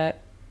do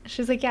that?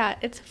 She's like, yeah,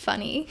 it's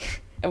funny.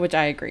 Which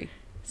I agree.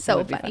 So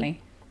would be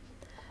funny.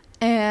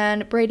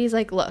 And Brady's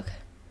like, look,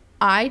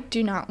 I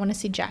do not want to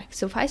see Jack.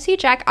 So if I see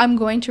Jack, I'm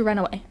going to run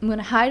away. I'm going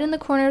to hide in the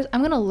corners.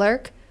 I'm going to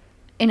lurk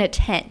in a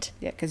tent.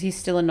 Yeah, because he's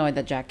still annoyed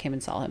that Jack came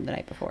and saw him the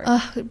night before.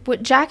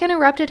 But Jack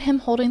interrupted him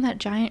holding that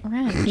giant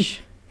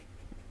wrench.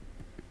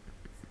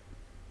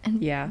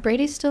 And yeah.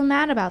 Brady's still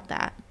mad about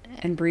that.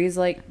 And Bree's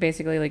like,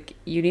 basically like,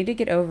 you need to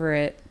get over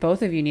it.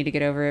 Both of you need to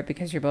get over it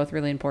because you're both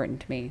really important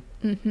to me.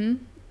 Mm-hmm.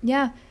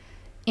 Yeah.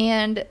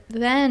 And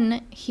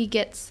then he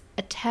gets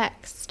a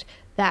text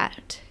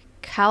that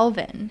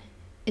Calvin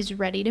is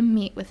ready to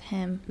meet with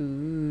him.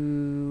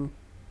 Ooh.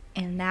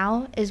 And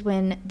now is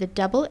when the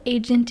double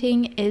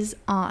agenting is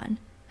on.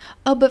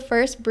 Oh, but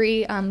first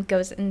Bree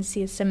goes and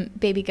sees some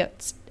baby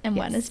goats. And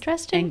one is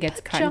dressed in and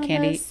gets pajamas. cotton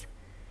candy.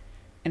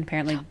 And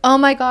apparently oh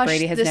my gosh,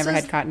 Brady has never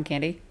had cotton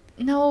candy.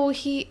 No,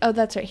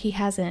 that's right. He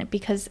hasn't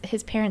because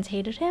his parents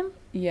hated him.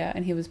 Yeah,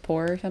 and he was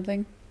poor or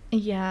something.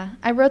 Yeah,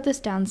 I wrote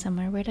this down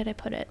somewhere. Where did I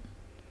put it?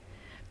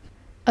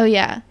 Oh,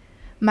 yeah.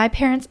 My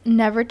parents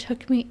never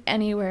took me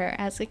anywhere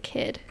as a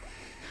kid.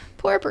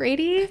 Poor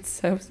Brady. It's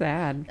so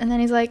sad. And then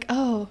he's like,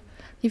 oh,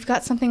 you've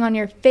got something on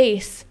your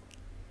face.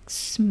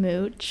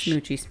 Smooch.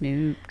 Smoochy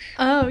smooch.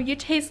 Oh, you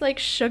taste like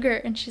sugar.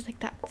 And she's like,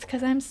 that's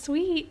because I'm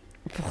sweet.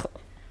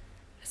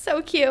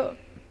 So cute.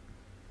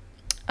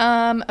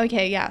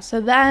 Okay, yeah. So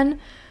then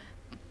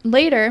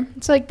later,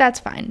 it's like, that's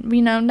fine.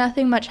 We know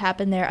nothing much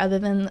happened there other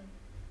than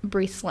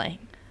Bree slaying.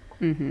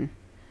 Mm-hmm.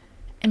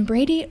 And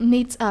Brady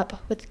meets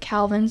up with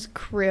Calvin's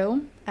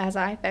crew, as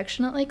I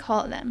affectionately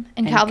call them.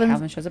 And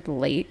Calvin shows up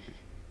late.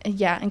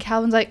 Yeah, and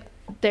Calvin's like,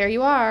 there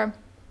you are.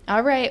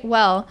 All right,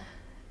 well,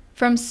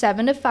 from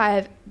 7 to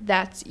 5,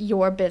 that's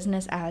your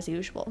business as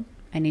usual.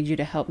 I need you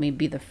to help me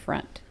be the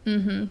front.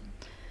 Mm-hmm.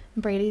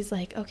 Brady's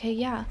like, okay,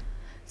 yeah.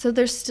 So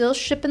they're still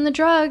shipping the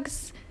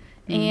drugs.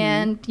 Mm-hmm.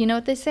 And you know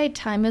what they say,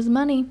 time is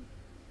money.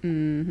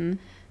 Mm-hmm.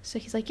 So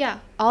he's like, yeah,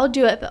 I'll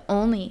do it, but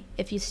only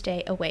if you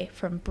stay away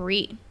from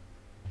Bree.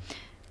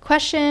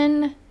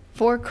 Question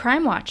for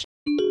Crime Watch.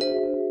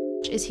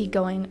 Is he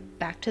going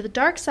back to the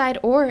dark side,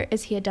 or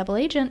is he a double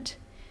agent?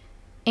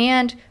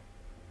 And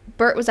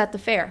Bert was at the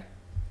fair.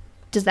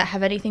 Does that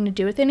have anything to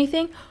do with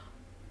anything?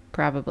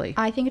 Probably.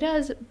 I think it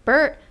does.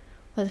 Bert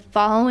was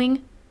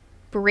following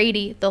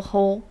Brady the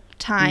whole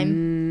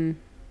time.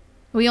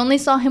 We only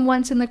saw him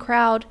once in the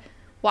crowd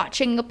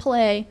watching a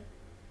play,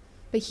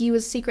 but he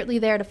was secretly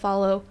there to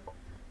follow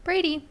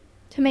Brady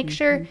to make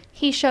sure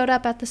he showed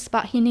up at the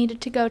spot he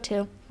needed to go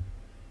to.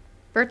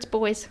 Bert's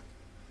boys.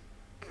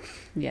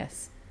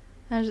 Yes.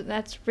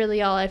 That's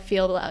really all I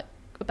feel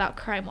about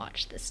Crime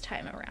Watch this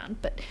time around.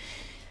 But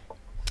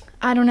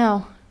I don't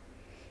know.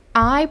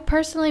 I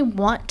personally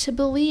want to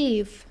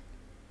believe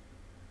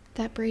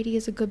that Brady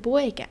is a good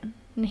boy again.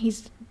 And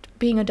he's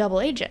being a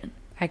double agent.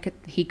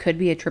 He could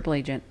be a triple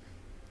agent.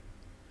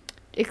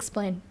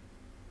 Explain.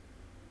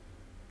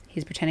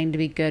 He's pretending to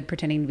be good,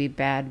 pretending to be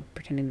bad,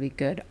 pretending to be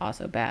good,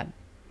 also bad.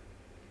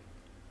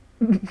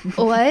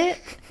 What?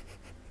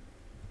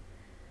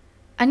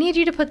 I need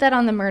you to put that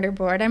on the murder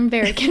board. I'm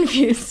very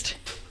confused.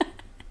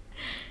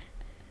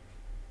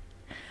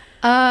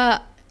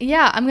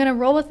 Yeah, I'm going to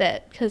roll with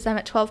it because I'm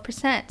at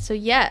 12%. So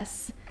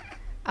yes.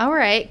 All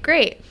right,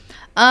 great.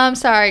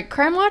 Sorry.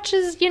 Crime Watch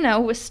is,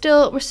 we're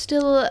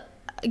still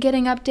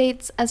getting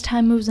updates as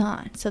time moves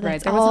on. So that's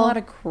right. There wasn't a lot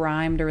of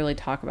crime to really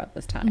talk about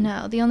this time.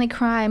 No, the only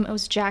crime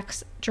was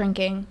Jack's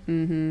drinking.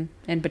 Mm-hmm.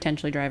 And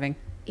potentially driving.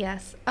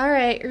 Yes. All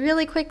right.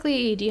 Really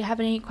quickly, do you have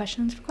any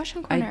questions for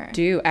Question Corner? I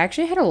do. I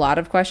actually had a lot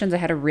of questions. I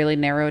had to really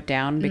narrow it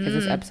down because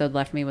this episode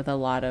left me with a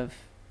lot of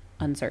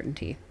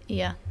uncertainty.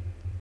 Yeah.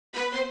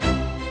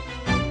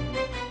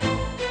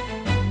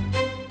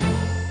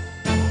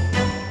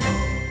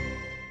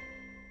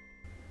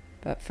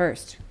 But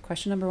first,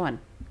 question number 1.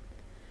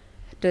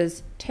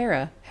 Does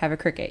Tara have a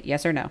cricket?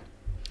 Yes or no?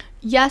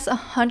 Yes,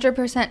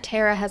 100%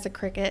 Tara has a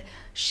cricket.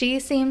 She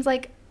seems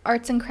like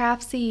arts and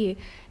craftsy,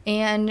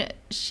 and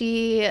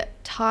she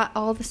taught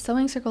all the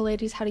sewing circle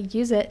ladies how to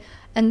use it.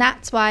 And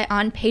that's why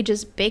on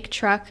Paige's bake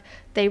truck,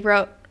 they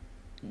wrote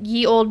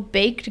ye old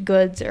baked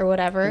goods or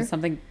whatever.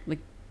 Something like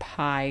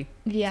pie.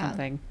 Yeah.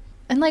 Something.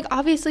 And like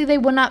obviously they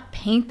would not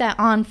paint that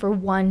on for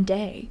one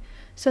day.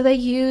 So they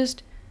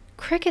used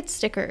cricket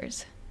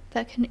stickers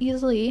that can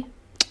easily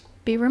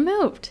be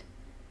removed.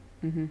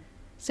 Mm-hmm.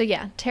 So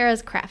yeah,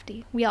 Tara's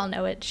crafty. We all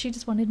know it. She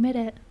just won't admit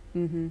it.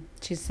 Mm-hmm.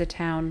 She's the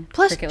town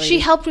Plus, cricket lady. she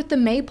helped with the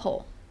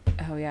maypole.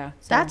 Oh, yeah.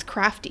 So, that's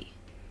crafty.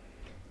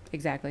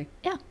 Exactly.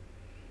 Yeah.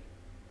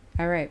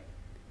 All right.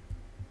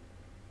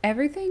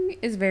 Everything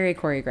is very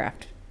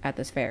choreographed at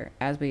this fair,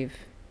 as we've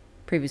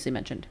previously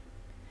mentioned.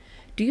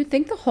 Do you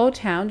think the whole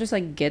town just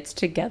like gets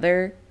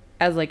together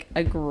as like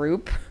a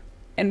group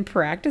and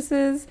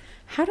practices?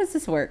 How does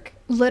this work?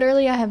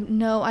 Literally, I have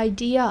no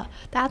idea.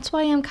 That's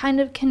why I'm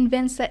kind of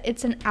convinced that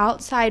it's an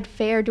outside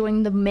fair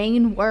doing the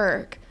main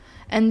work,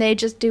 and they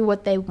just do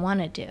what they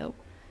want to do,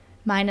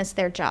 minus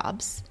their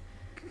jobs.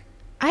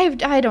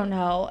 I don't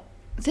know.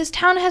 This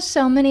town has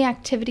so many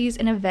activities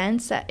and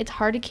events that it's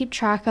hard to keep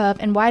track of.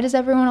 And why does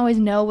everyone always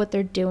know what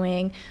they're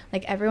doing?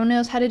 Like, everyone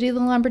knows how to do the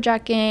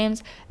lumberjack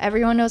games.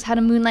 Everyone knows how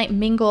to moonlight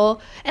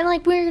mingle. And,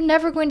 like, we're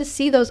never going to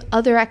see those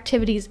other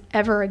activities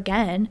ever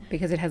again.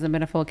 Because it hasn't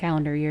been a full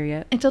calendar year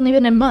yet. It's only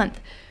been a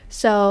month.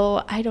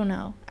 So, I don't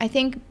know. I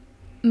think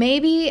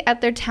maybe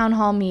at their town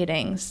hall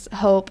meetings,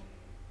 Hope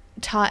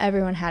taught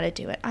everyone how to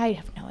do it. I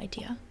have no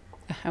idea.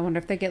 I wonder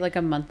if they get like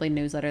a monthly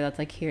newsletter that's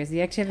like, here's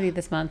the activity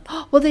this month.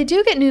 Well, they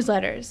do get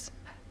newsletters.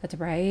 That's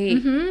right.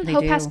 Mm-hmm. They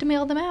Hope do. has to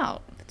mail them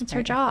out. It's her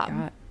right,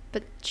 job.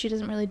 But she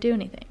doesn't really do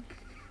anything.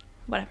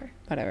 Whatever.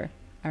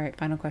 All right,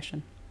 final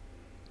question.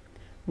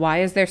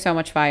 Why is there so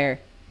much fire?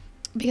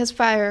 Because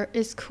fire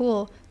is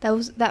cool.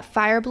 That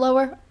fire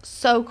blower,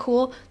 so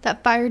cool.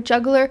 That fire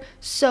juggler,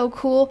 so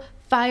cool.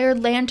 Fire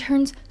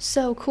lanterns,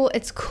 so cool.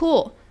 It's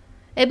cool.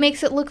 It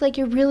makes it look like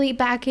you're really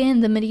back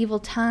in the medieval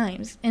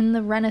times, in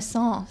the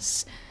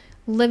Renaissance,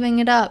 living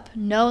it up.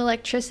 No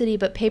electricity,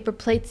 but paper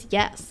plates,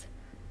 yes.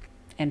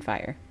 And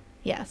fire.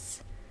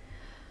 Yes.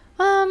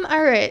 All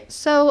right.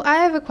 So I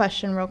have a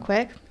question real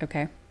quick.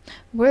 Okay.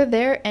 Were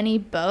there any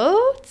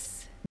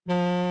boats?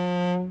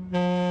 There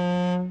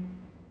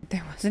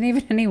wasn't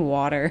even any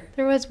water.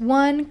 There was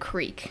one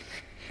creek.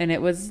 And it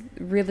was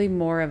really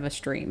more of a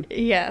stream.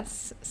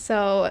 Yes.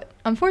 So,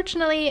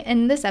 unfortunately,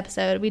 in this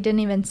episode, we didn't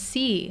even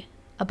see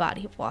a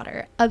body of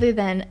water other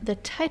than the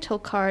title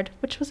card,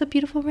 which was a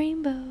beautiful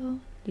rainbow.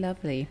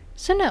 Lovely.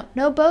 So,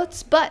 no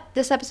boats, but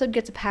this episode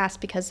gets a pass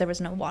because there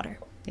was no water.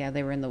 Yeah,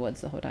 they were in the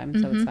woods the whole time,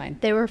 so it's fine.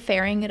 They were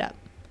ferrying it up.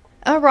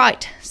 All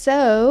right.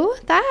 So,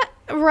 that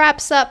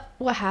wraps up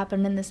what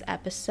happened in this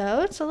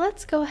episode. So,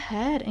 let's go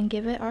ahead and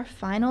give it our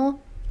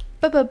final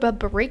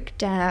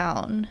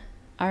breakdown.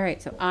 All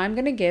right, so I'm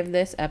going to give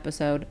this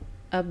episode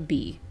a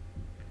B.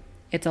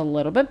 It's a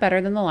little bit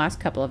better than the last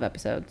couple of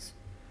episodes.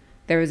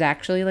 There was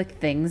actually, like,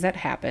 things that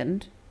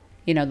happened.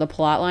 You know, the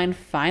plot line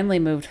finally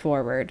moved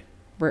forward.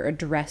 We're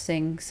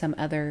addressing some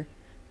other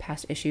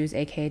past issues,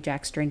 aka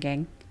Jack's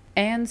drinking.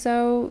 And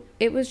so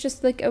it was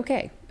just, like,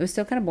 okay. It was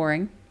still kind of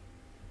boring,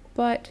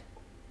 but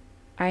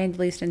I at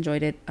least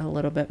enjoyed it a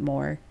little bit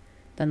more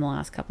than the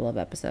last couple of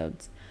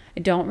episodes.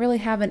 I don't really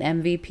have an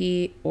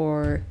MVP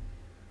or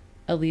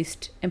a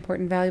least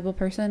important valuable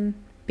person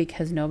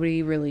because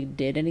nobody really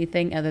did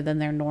anything other than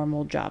their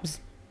normal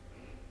jobs,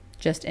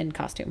 just in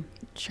costume.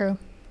 True.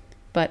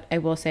 But I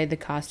will say the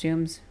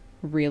costumes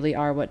really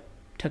are what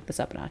took this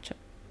up a notch.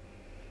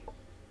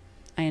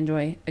 I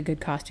enjoy a good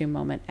costume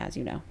moment, as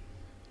you know.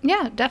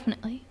 Yeah,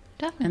 definitely.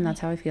 And that's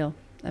how I feel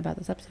about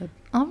this episode.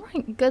 All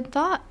right. Good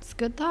thoughts.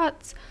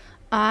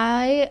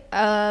 I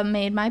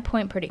made my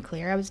point pretty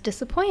clear. I was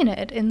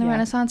disappointed in the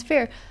Renaissance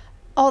Fair.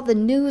 All the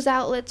news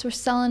outlets were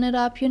selling it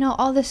up, you know,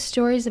 all the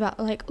stories about,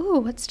 like,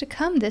 ooh, what's to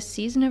come this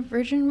season of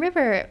Virgin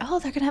River? Oh,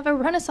 they're going to have a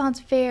Renaissance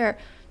Fair.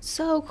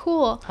 So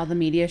cool. All the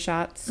media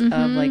shots of,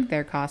 like,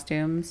 their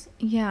costumes.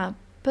 Yeah,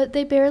 but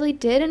they barely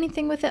did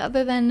anything with it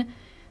other than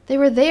they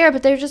were there,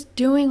 but they're just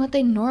doing what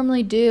they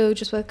normally do,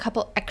 just with a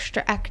couple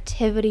extra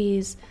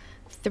activities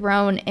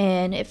thrown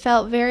in. It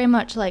felt very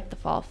much like the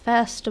Fall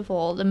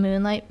Festival, the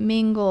Moonlight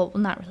Mingle.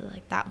 Well, not really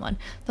like that one.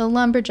 The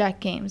Lumberjack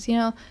Games, you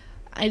know.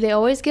 They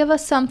always give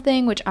us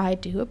something, which I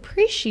do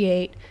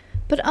appreciate,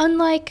 but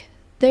unlike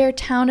their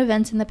town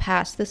events in the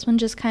past, this one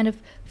just kind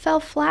of fell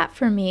flat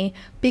for me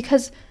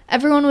because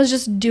everyone was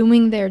just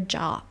doing their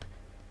job.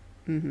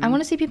 I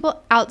want to see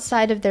people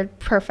outside of their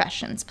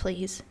professions,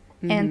 please.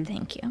 And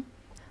thank you.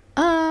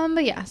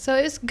 But yeah, so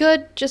it was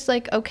good, just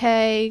like,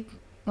 okay,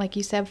 like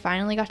you said,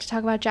 finally got to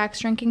talk about Jack's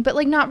drinking, but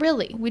like not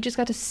really. We just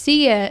got to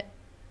see it.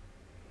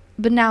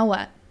 But now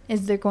what?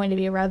 Is there going to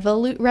be a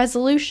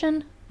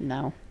resolution?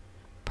 No.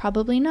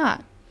 Probably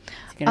not. Is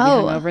he going to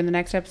be hungover in the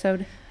next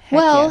episode? Heck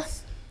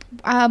yes.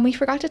 We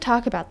forgot to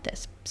talk about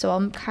this, so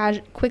I'll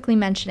quickly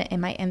mention it in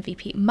my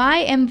MVP.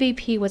 My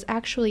MVP was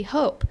actually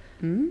Hope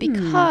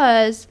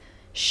because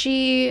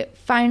she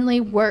finally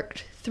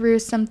worked through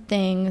some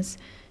things.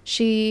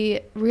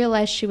 She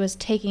realized she was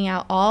taking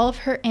out all of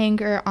her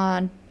anger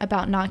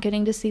about not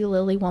getting to see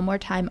Lily one more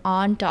time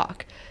on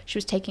Doc. She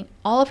was taking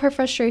all of her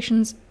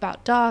frustrations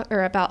about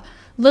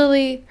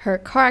Lily, her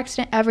car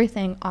accident,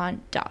 everything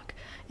on Doc.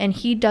 And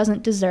he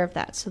doesn't deserve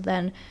that. So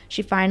then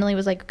she finally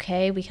was like,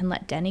 okay, we can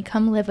let Denny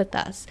come live with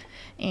us.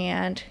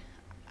 And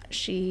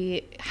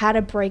she had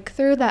a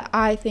breakthrough that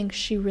I think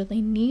she really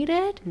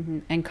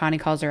needed. And Connie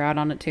calls her out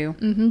on it too.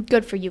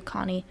 Good for you,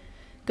 Connie.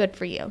 Good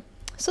for you.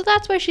 So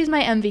that's why she's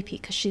my MVP,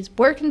 because she's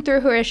working through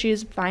her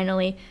issues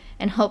finally,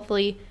 and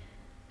hopefully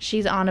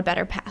she's on a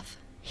better path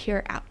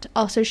here out.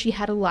 Also, she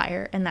had a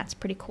liar, and that's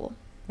pretty cool.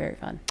 Very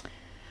fun.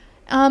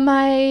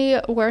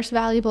 My worst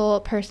valuable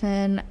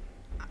person,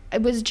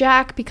 it was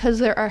Jack, because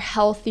there are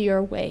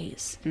healthier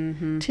ways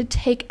to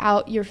take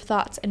out your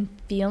thoughts and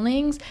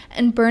feelings,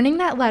 and burning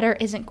that letter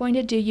isn't going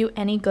to do you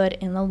any good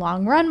in the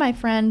long run, my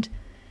friend.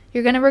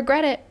 You're going to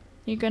regret it.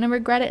 You're going to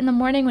regret it in the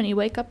morning when you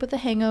wake up with a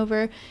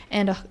hangover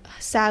and a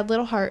sad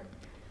little heart.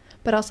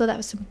 But also that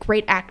was some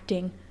great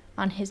acting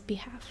on his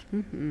behalf.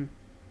 And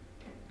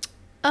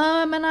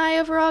I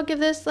overall give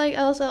this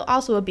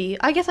also a B.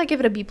 I guess I give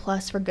it a B+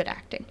 for good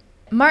acting.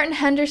 Martin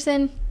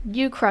Henderson,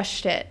 you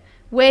crushed it.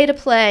 Way to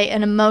play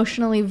an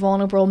emotionally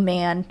vulnerable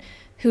man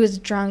who is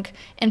drunk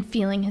and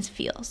feeling his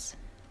feels.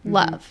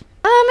 Love.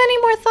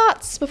 Any more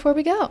thoughts before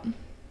we go?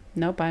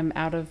 Nope, I'm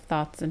out of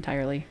thoughts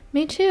entirely.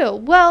 Me too.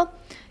 Well,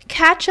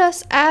 catch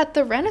us at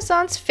the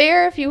Renaissance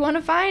Fair if you want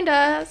to find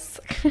us.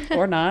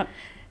 Or not.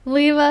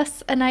 Leave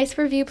us a nice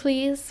review,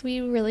 please. We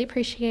really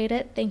appreciate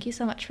it. Thank you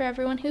so much for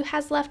everyone who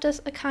has left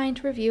us a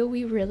kind review.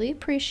 We really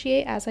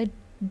appreciate, as I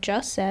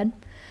just said.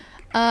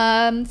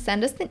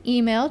 Send us an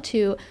email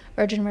to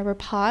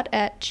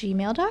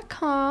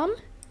virginriverpod@gmail.com.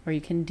 Or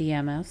you can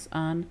DM us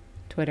on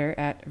Twitter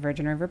at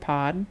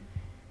virginriverpod.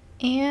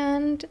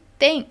 And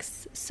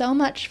thanks so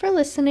much for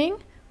listening.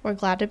 We're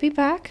glad to be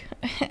back.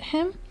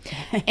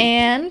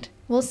 And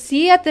we'll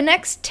see you at the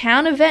next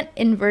town event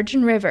in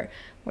Virgin River,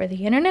 where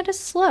the internet is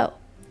slow.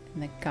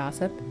 And the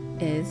gossip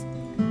is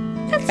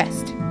the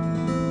best.